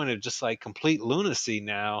to the point of just like complete lunacy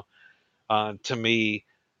now, to me,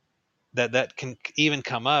 that can even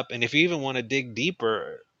come up. And if you even want to dig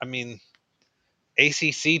deeper, I mean,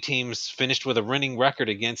 ACC teams finished with a winning record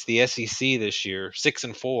against the SEC this year,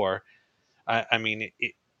 6-4. I mean,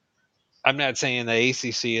 I'm not saying the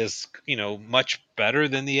ACC is much better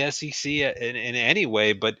than the SEC in any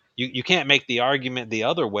way, but you can't make the argument the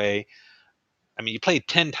other way. I mean, you played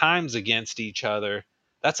 10 times against each other.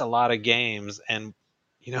 That's a lot of games, and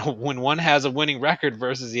when one has a winning record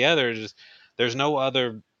versus the other, there's no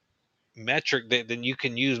other metric than you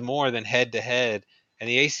can use more than head to head. And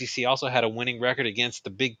the ACC also had a winning record against the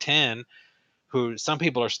Big Ten, who some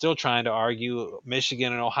people are still trying to argue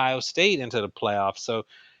Michigan and Ohio State into the playoffs. So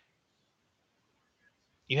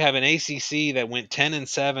you have an ACC that went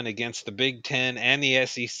 10-7 against the Big Ten and the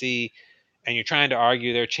SEC, and you're trying to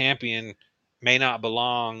argue their champion may not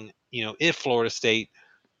belong. If Florida State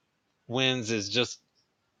wins, is just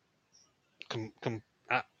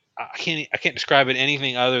I can't describe it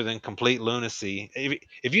anything other than complete lunacy.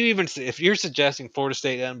 If you're suggesting Florida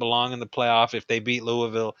State doesn't belong in the playoff if they beat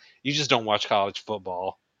Louisville, you just don't watch college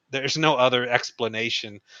football. There's no other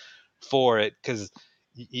explanation for it, because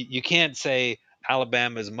you can't say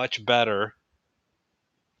Alabama is much better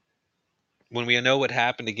when we know what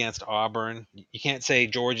happened against Auburn. You can't say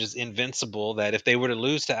Georgia's invincible, that if they were to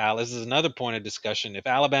lose to Alice, this is another point of discussion. If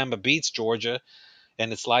Alabama beats Georgia,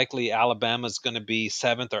 and it's likely Alabama's going to be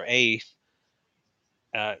 7th or 8th,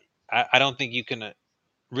 I don't think you can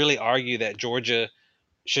really argue that Georgia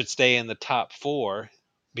should stay in the top 4,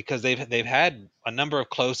 because they've had a number of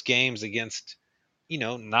close games against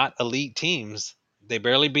not elite teams. They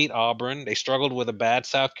barely beat Auburn. They struggled with a bad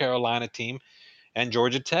South Carolina team, and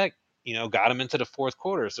Georgia Tech, got them into the fourth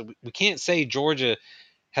quarter. So we can't say Georgia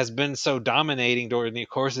has been so dominating during the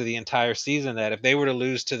course of the entire season that if they were to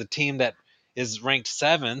lose to the team that is ranked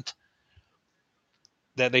 7th,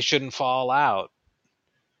 that they shouldn't fall out.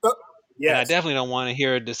 And I Yes. definitely don't want to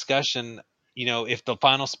hear a discussion, if the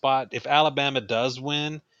final spot, if Alabama does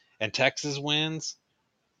win and Texas wins,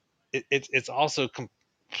 it's also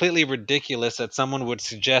completely ridiculous that someone would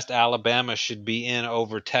suggest Alabama should be in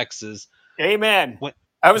over Texas Amen. when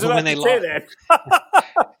I was when about they to say lost.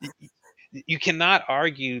 that. You cannot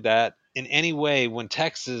argue that in any way when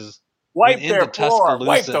Texas went Wipe into their floor.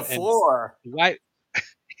 Wipe the Tuscaloosa and floor. why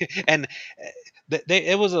and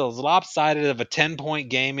it was as lopsided of a 10-point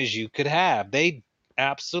game as you could have. They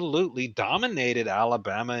absolutely dominated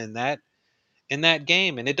Alabama in that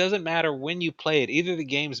game, and it doesn't matter when you play it. Either the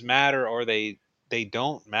games matter or they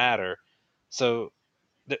don't matter. So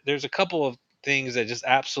there's a couple of things that just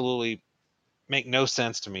absolutely make no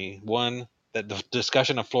sense to me. One, that the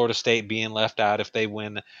discussion of Florida State being left out if they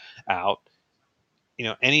win out.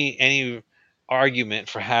 Any argument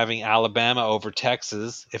for having Alabama over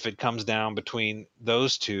Texas if it comes down between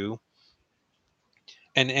those two.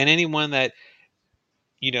 And anyone that,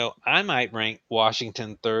 I might rank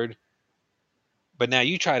Washington third, but now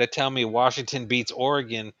you try to tell me Washington beats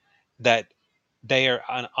Oregon, that they are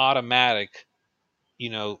an automatic, you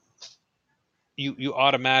know, you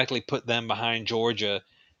automatically put them behind Georgia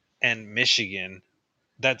and Michigan.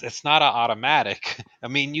 It's not an automatic. I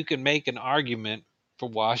mean, you can make an argument for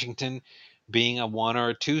Washington being a 1 or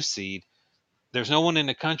a 2 seed. There's no one in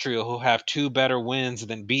the country who'll have 2 better wins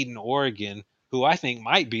than beating Oregon, who I think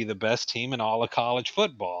might be the best team in all of college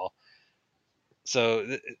football.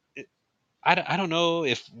 So I don't know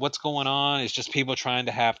if what's going on is just people trying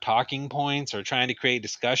to have talking points or trying to create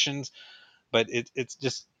discussions, but it's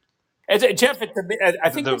just Jeff, I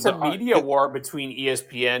think it's a the media war between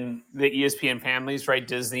ESPN, the ESPN families, right?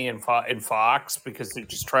 Disney and Fox, because they're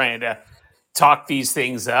just trying to talk these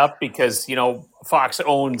things up because, Fox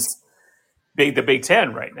owns the Big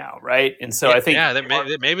Ten right now, right? And so I think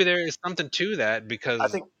maybe there is something to that, because I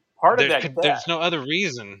think part of that, there's no other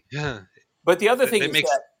reason. But the other thing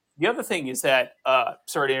is that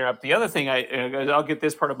sorry to interrupt. The other thing I'll get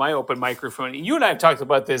this part of my open microphone. You and I have talked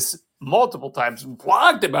about this multiple times and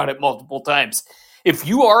blogged about it multiple times. If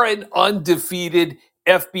you are an undefeated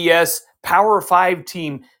FBS Power 5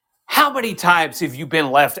 team, how many times have you been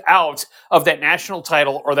left out of that national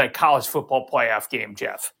title or that college football playoff game,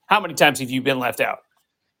 Jeff? How many times have you been left out?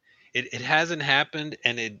 It hasn't happened,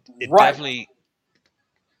 and it Right. definitely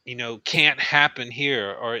can't happen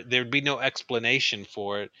here, or there'd be no explanation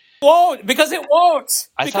for it. Won't, because it won't.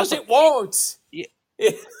 It won't. Yeah.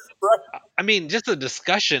 I mean, just the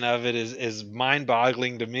discussion of it is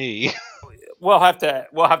mind-boggling to me. We'll have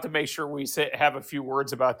to make sure we have a few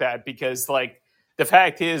words about that, because the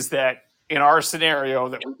fact is that in our scenario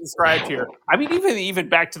that we described here, I mean, even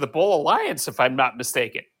back to the Bowl Alliance, if I'm not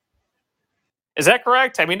mistaken. Is that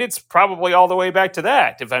correct? I mean, it's probably all the way back to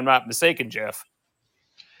that, if I'm not mistaken, Jeff.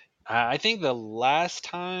 I think the last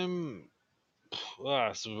time,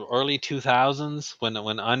 early 2000s,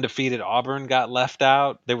 when undefeated Auburn got left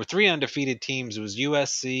out. There were 3 undefeated teams. It was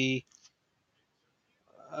USC.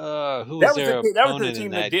 Who was their opponent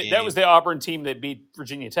in that game? That was the Auburn team that beat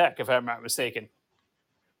Virginia Tech, if I'm not mistaken.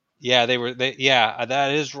 Yeah,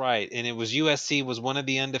 that is right. And it was USC was one of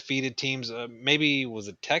the undefeated teams. Maybe was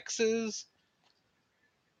it Texas?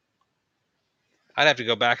 I'd have to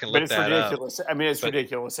go back and look that up. But it's ridiculous. I mean, it's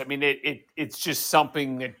ridiculous. I mean, it's just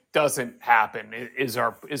something that doesn't happen. Is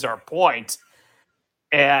our point,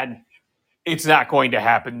 and it's not going to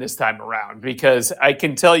happen this time around, because I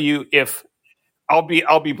can tell you, if I'll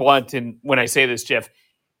be blunt, and when I say this, Jeff,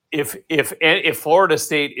 if Florida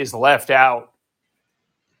State is left out,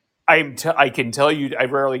 I can tell you, I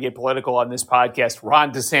rarely get political on this podcast.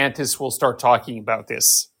 Ron DeSantis will start talking about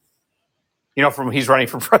this. He's running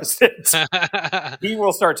for president. He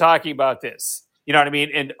will start talking about this. You know what I mean?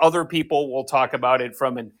 And other people will talk about it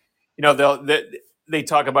from they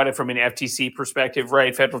talk about it from an FTC perspective,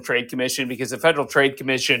 right? Federal Trade Commission, because the Federal Trade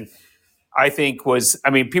Commission, I think,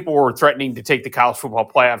 people were threatening to take the college football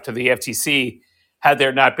playoff to the FTC had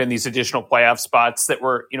there not been these additional playoff spots that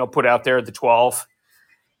were, put out there at the 12.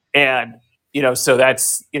 And, so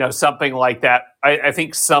that's, something like that. I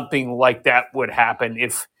think something like that would happen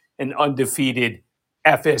if an undefeated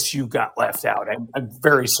FSU got left out. I'm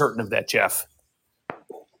very certain of that, Jeff.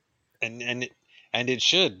 And it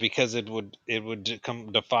should, because it would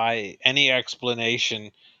defy any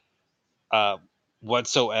explanation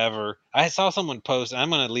whatsoever. I saw someone post, and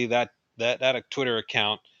I'm going to leave that Twitter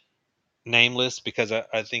account nameless, because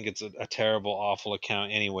I think it's a terrible, awful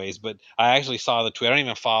account anyways. But I actually saw the tweet. I don't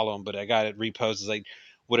even follow him, but I got it reposted. It's like,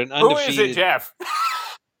 would an undefeated... Who is it, Jeff?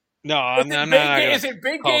 No, I'm not. Is it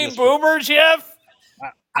Big Game Boomer, Jeff?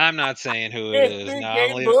 I'm not saying who it is. No,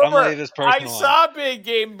 I'm going to leave this person alone. I saw Big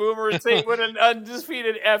Game Boomer say, "Would an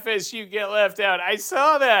undefeated FSU get left out?" I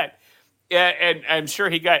saw that. Yeah, and I'm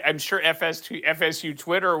sure FSU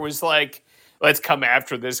Twitter was like, "Let's come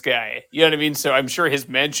after this guy." You know what I mean? So I'm sure his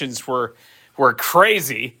mentions were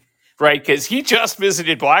crazy, right? Because he just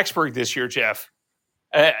visited Blacksburg this year, Jeff.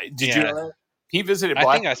 Did you know that? He visited Blacksburg.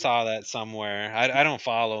 I think I saw that somewhere. I don't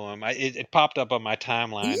follow him. It popped up on my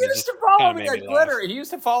timeline. He used to follow me on Twitter. He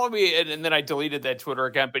used to follow me, and then I deleted that Twitter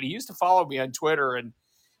account. But he used to follow me on Twitter, and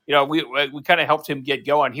we kind of helped him get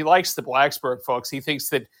going. He likes the Blacksburg folks. He thinks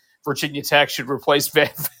that Virginia Tech should replace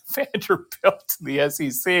Vanderbilt in the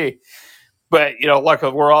SEC. But look,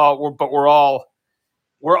 we're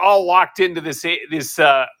all locked into this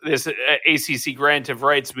ACC grant of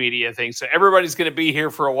rights media thing. So everybody's going to be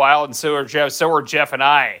here for a while, and so are Jeff and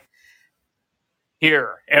I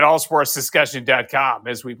here at allsportsdiscussion.com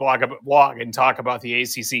as we blog and talk about the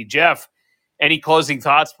ACC. Jeff, any closing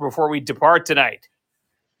thoughts before we depart tonight?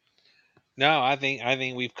 No, I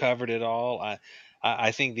think we've covered it all.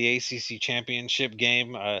 I think the ACC championship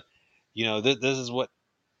game. This is what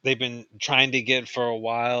they've been trying to get for a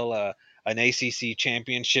while. An ACC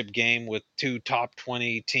championship game with two top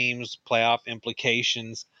 20 teams, playoff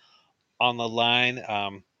implications on the line.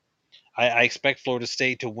 I expect Florida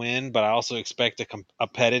State to win, but I also expect a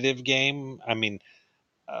competitive game. I mean,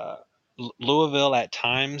 uh, Louisville at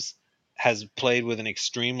times has played with an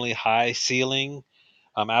extremely high ceiling.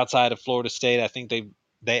 Outside of Florida State, I think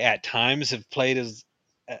they at times have played as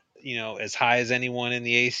high as anyone in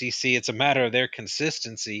the ACC. It's a matter of their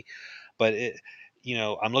consistency, but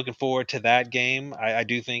I'm looking forward to that game. I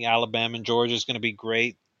do think Alabama and Georgia is going to be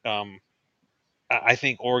great. I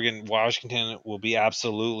think Oregon Washington will be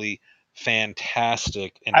absolutely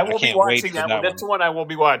fantastic, and I I will be can't wait watching for that one. that That's one. the one I will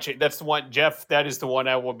be watching. That's the one, Jeff. That is the one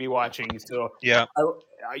I will be watching. So Yeah,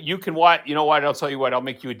 you can watch. You know what? I'll tell you what. I'll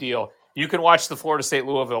make you a deal. You can watch the Florida State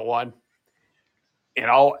Louisville one,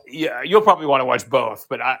 and you'll probably want to watch both.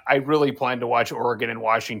 But I really plan to watch Oregon and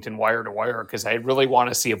Washington wire to wire because I really want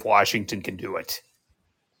to see if Washington can do it.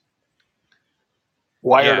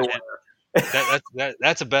 Wire yeah, to and wire.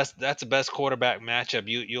 that's the best quarterback matchup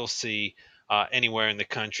you'll see anywhere in the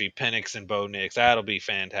country. Penix and Bo Nix. That'll be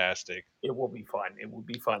fantastic. It will be fun. It will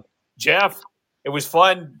be fun. Jeff, it was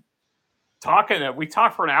fun talking. We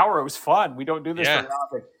talked for an hour. It was fun. We don't do this Yeah, very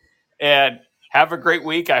often. And have a great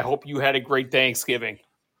week. I hope you had a great Thanksgiving.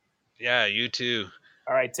 yeah. You too.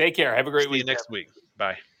 All right. Take care. Have a great See you week, Jeff. next week.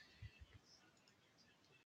 Bye.